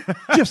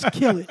 Just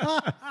kill it.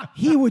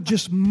 He would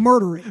just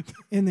murder it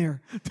in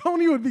there.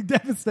 Tony would be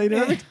devastated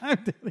every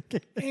time.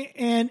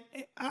 And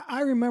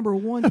I remember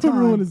one That would time.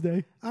 ruin his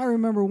day. I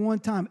remember one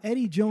time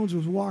Eddie Jones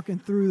was walking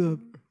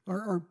through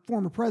our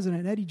former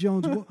president, Eddie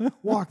Jones,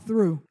 walked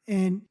through.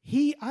 And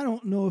I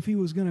don't know if he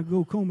was going to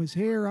go comb his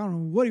hair. I don't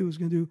know what he was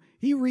going to do.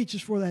 He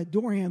reaches for that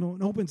door handle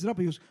and opens it up.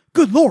 He goes,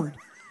 "Good Lord."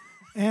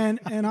 And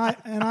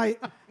I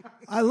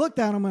looked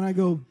at him and I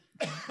go,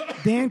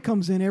 Dan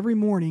comes in every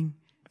morning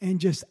and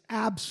just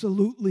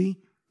absolutely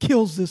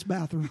kills this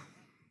bathroom.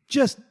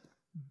 He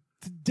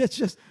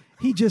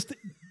just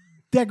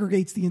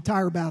degradates the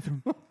entire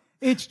bathroom.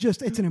 It's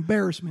an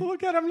embarrassment.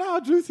 Look at him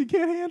now, Juice. He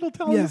can't handle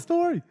telling the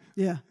story.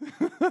 Yeah.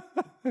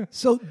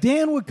 So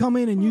Dan would come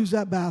in and use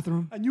that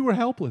bathroom. And you were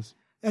helpless.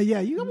 What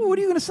are you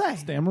going to say?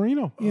 Dan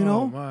Marino.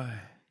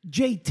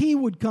 JT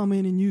would come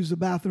in and use the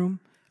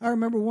bathroom. I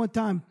remember one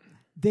time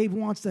Dave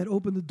Wanstead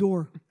opened the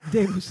door.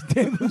 Dave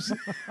was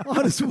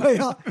on his way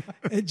out,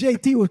 and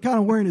JT was kind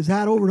of wearing his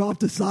hat over off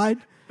the side,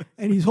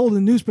 and he's holding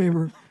a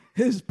newspaper.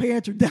 His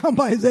pants are down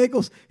by his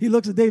ankles. He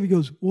looks at Dave. He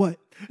goes, "What?"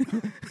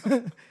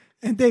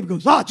 And Dave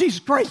goes, "Oh, Jesus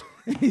Christ!"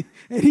 And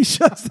he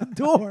shuts the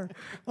door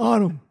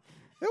on him.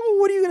 Well,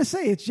 what are you going to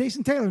say? It's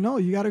Jason Taylor. No,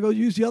 you got to go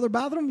use the other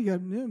bathroom. You got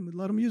to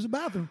let him use the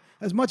bathroom.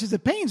 As much as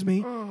it pains me,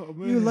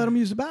 you let him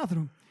use the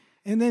bathroom.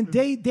 And then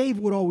Dave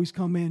would always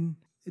come in.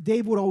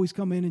 Dave would always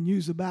come in and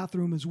use the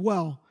bathroom as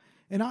well.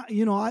 And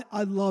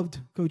I loved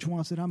Coach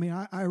Wanstead. I mean,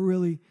 I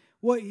really,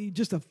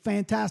 just a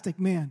fantastic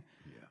man.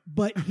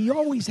 But he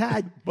always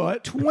had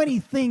 20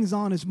 things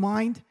on his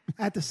mind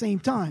at the same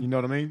time. You know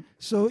what I mean?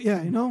 So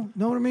yeah, know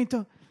what I mean,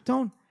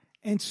 Tone?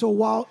 And so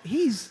while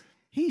he's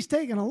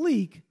taking a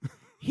leak,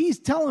 he's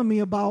telling me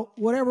about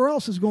whatever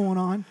else is going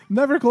on.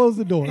 Never close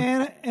the door.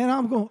 And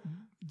I'm going,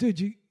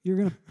 dude, you're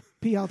gonna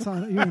pee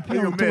outside. You're gonna pee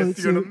on the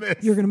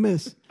toilet. You're gonna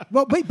miss.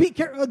 Well, be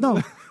careful.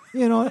 No,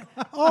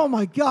 Oh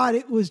my God,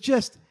 it was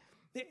just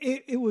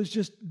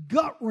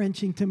gut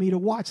wrenching to me to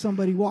watch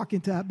somebody walk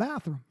into that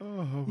bathroom.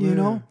 Oh,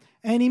 man.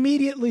 And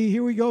immediately,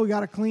 here we go. We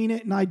got to clean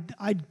it, and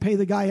I'd pay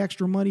the guy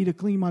extra money to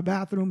clean my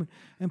bathroom,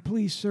 and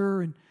please,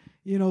 sir, and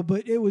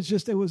But it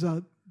was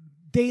a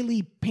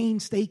daily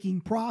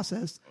painstaking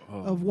process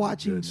of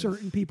watching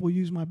certain people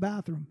use my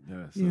bathroom.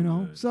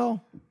 Yeah,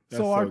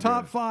 so our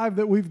top 5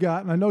 that we've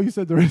got, and I know you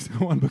said there isn't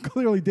one, but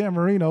clearly Dan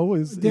Marino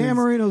is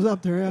Marino's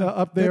up there,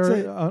 up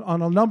there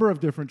on a number of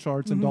different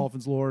charts in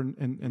Dolphins lore,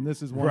 and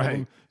this is one of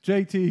them.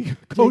 JT,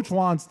 Coach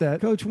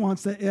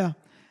Wanstead, yeah.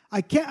 I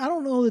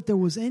don't know that there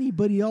was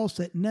anybody else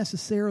that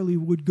necessarily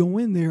would go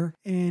in there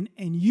and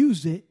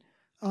use it.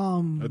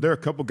 There are a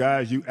couple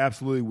guys you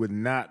absolutely would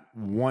not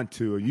want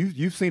to.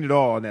 You've seen it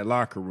all in that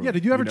locker room. Yeah,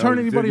 did you ever turn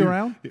anybody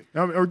around?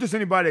 Or just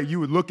anybody that you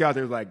would look out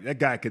there like, that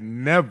guy could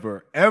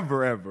never,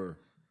 ever, ever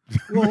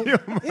Well,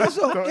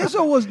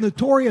 Izzo was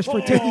notorious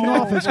for taking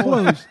off his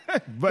clothes.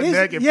 But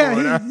naked.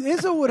 Yeah,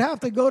 Izzo would have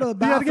to go to the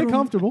bathroom. He had to get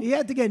comfortable. He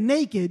had to get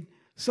naked.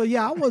 So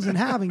yeah, I wasn't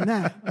having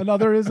that.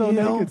 Another Izzo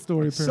naked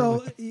story.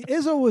 Apparently.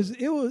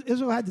 So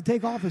Izzo had to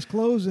take off his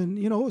clothes, and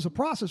it was a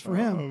process for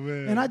him.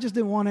 Man. And I just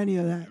didn't want any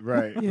of that.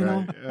 Right. You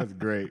know? That's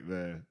great,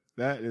 man.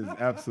 That is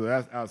absolutely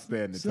that's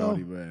outstanding,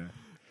 Tony, man.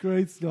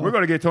 Great stuff. We're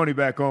going to get Tony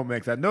back on, man,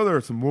 because I know there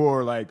are some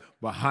more like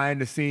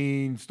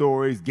behind-the-scenes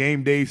stories,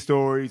 game day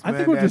stories. I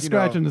think we're just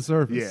scratching the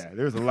surface. Yeah,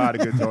 there's a lot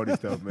of good Tony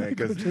stuff, man.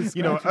 Because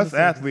us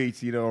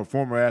athletes, or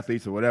former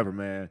athletes or whatever,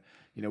 man.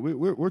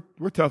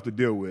 We're tough to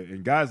deal with,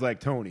 and guys like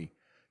Tony,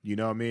 you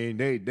know what I mean?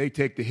 They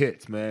take the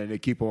hits, man. They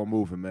keep on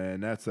moving, man.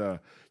 That's it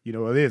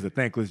is a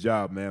thankless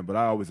job, man. But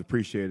I always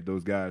appreciated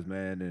those guys,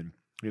 man, and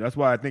that's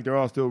why I think they're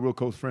all still real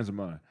close friends of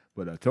mine.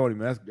 But Tony,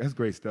 man, that's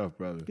great stuff,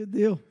 brother. Good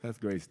deal. That's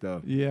great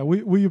stuff. Yeah,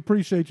 we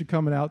appreciate you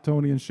coming out,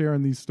 Tony, and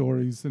sharing these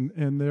stories.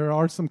 And there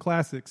are some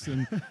classics.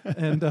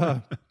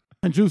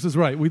 And Juice is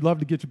right. We'd love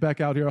to get you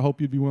back out here. I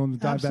hope you'd be willing to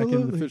dive back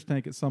into the fish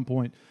tank at some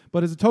point.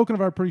 But as a token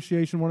of our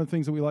appreciation, one of the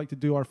things that we like to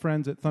do, our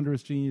friends at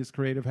Thunderous Genius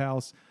Creative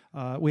House,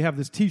 we have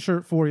this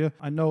T-shirt for you.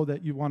 I know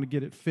that you want to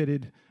get it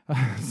fitted.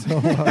 So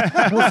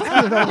we'll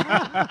send it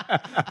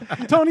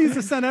over. Tony used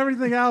to send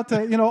everything out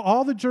to,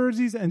 all the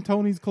jerseys and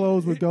Tony's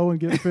clothes would go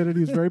and get fitted.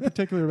 He was very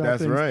particular about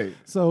things. That's right.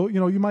 So,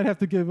 you might have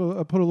to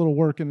put a little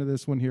work into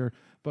this one here.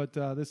 But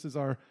this is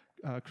our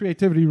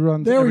creativity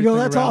runs. There we go.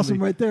 That's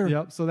awesome right there.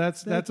 Yep. So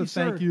that's a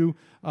thank you.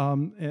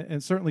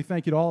 And certainly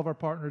thank you to all of our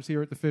partners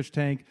here at the Fish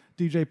Tank.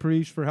 DJ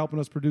Preach for helping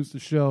us produce the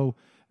show.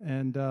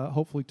 And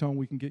hopefully, Tone,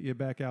 we can get you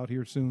back out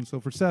here soon.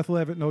 So for Seth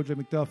Levitt and OJ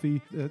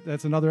McDuffie,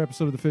 that's another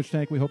episode of the Fish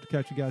Tank. We hope to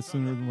catch you guys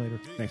sooner than later.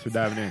 Thanks for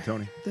diving in,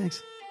 Tony.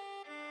 Thanks.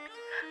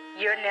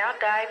 You're now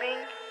diving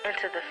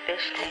into the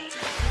Fish Tank.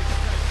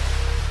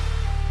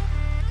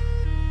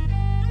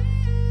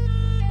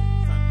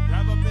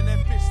 Dive up in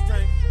that fish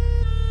tank.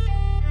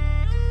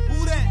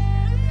 Who that?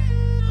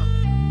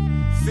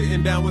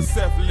 Sitting down with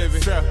Seth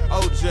Levitt,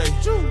 OJ,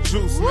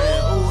 Juice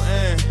Man, ooh,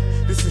 and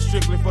this is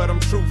strictly for them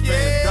true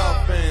fans,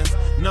 dog fans.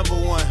 Number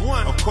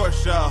one, of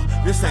course, y'all.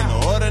 This ain't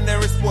no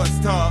ordinary sports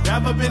talk.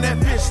 Dive up in that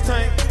fish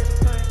tank.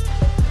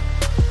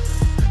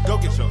 Go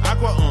get your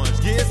aqua orange.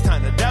 Yeah, it's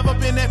time to dive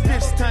up in that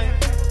fish tank.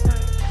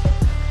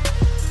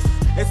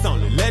 It's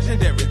only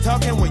legendary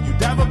talking when you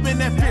dive up in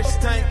that fish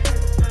tank.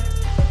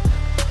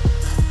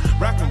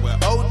 Rockin' with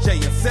OJ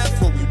and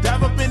Seth when we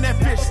dive up in that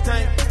fish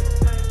tank.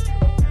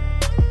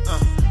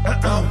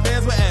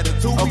 Fans with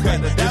attitude. Okay,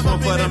 this one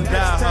for them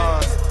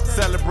diehards.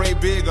 Celebrate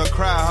big or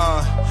cry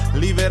hard.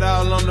 Leave it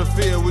all on the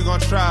field, we gon'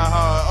 try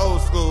hard.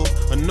 Old school,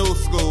 a new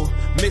school,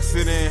 mix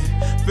it in.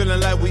 Feeling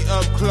like we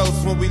up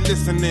close when we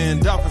listening.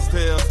 Dolphins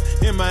tales,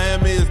 in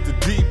Miami is the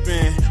deep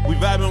end. We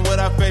vibing with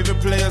our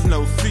favorite players,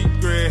 no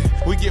secret.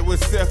 We get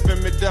with Seth and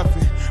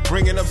McDuffie,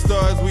 bringing up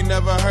stories we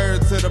never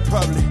heard to the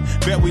public.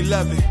 Bet we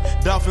love it,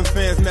 Dolphins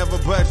fans never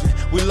budging.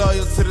 We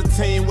loyal to the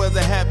team,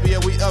 whether happy or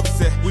we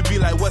upset. We be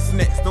like, what's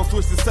next? Don't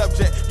switch the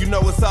subject, you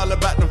know it's all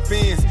about them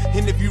fins.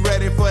 And if you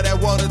ready for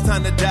that water,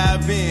 time to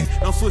dive in.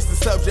 Don't switch the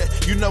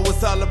subject, you know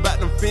it's all about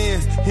them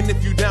fins. And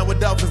if you down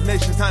with Dolphins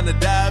Nation, time to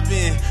dive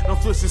in.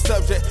 Don't switch the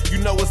subject, you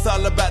know it's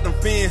all about them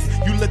fins.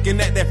 You looking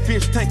at that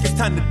fish tank, it's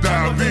time to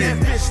dive in.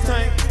 That fish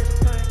tank.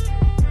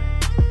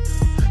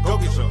 Go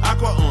get your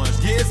aqua orange,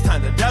 yeah, it's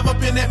time to dive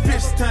up in that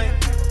fish tank.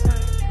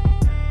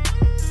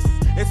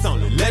 It's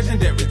only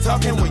legendary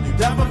talking when you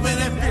dive up in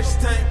that fish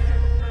tank.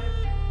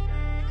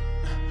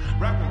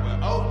 Rockin'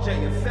 with OJ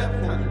and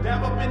Seth when you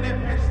dive up in that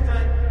fish tank.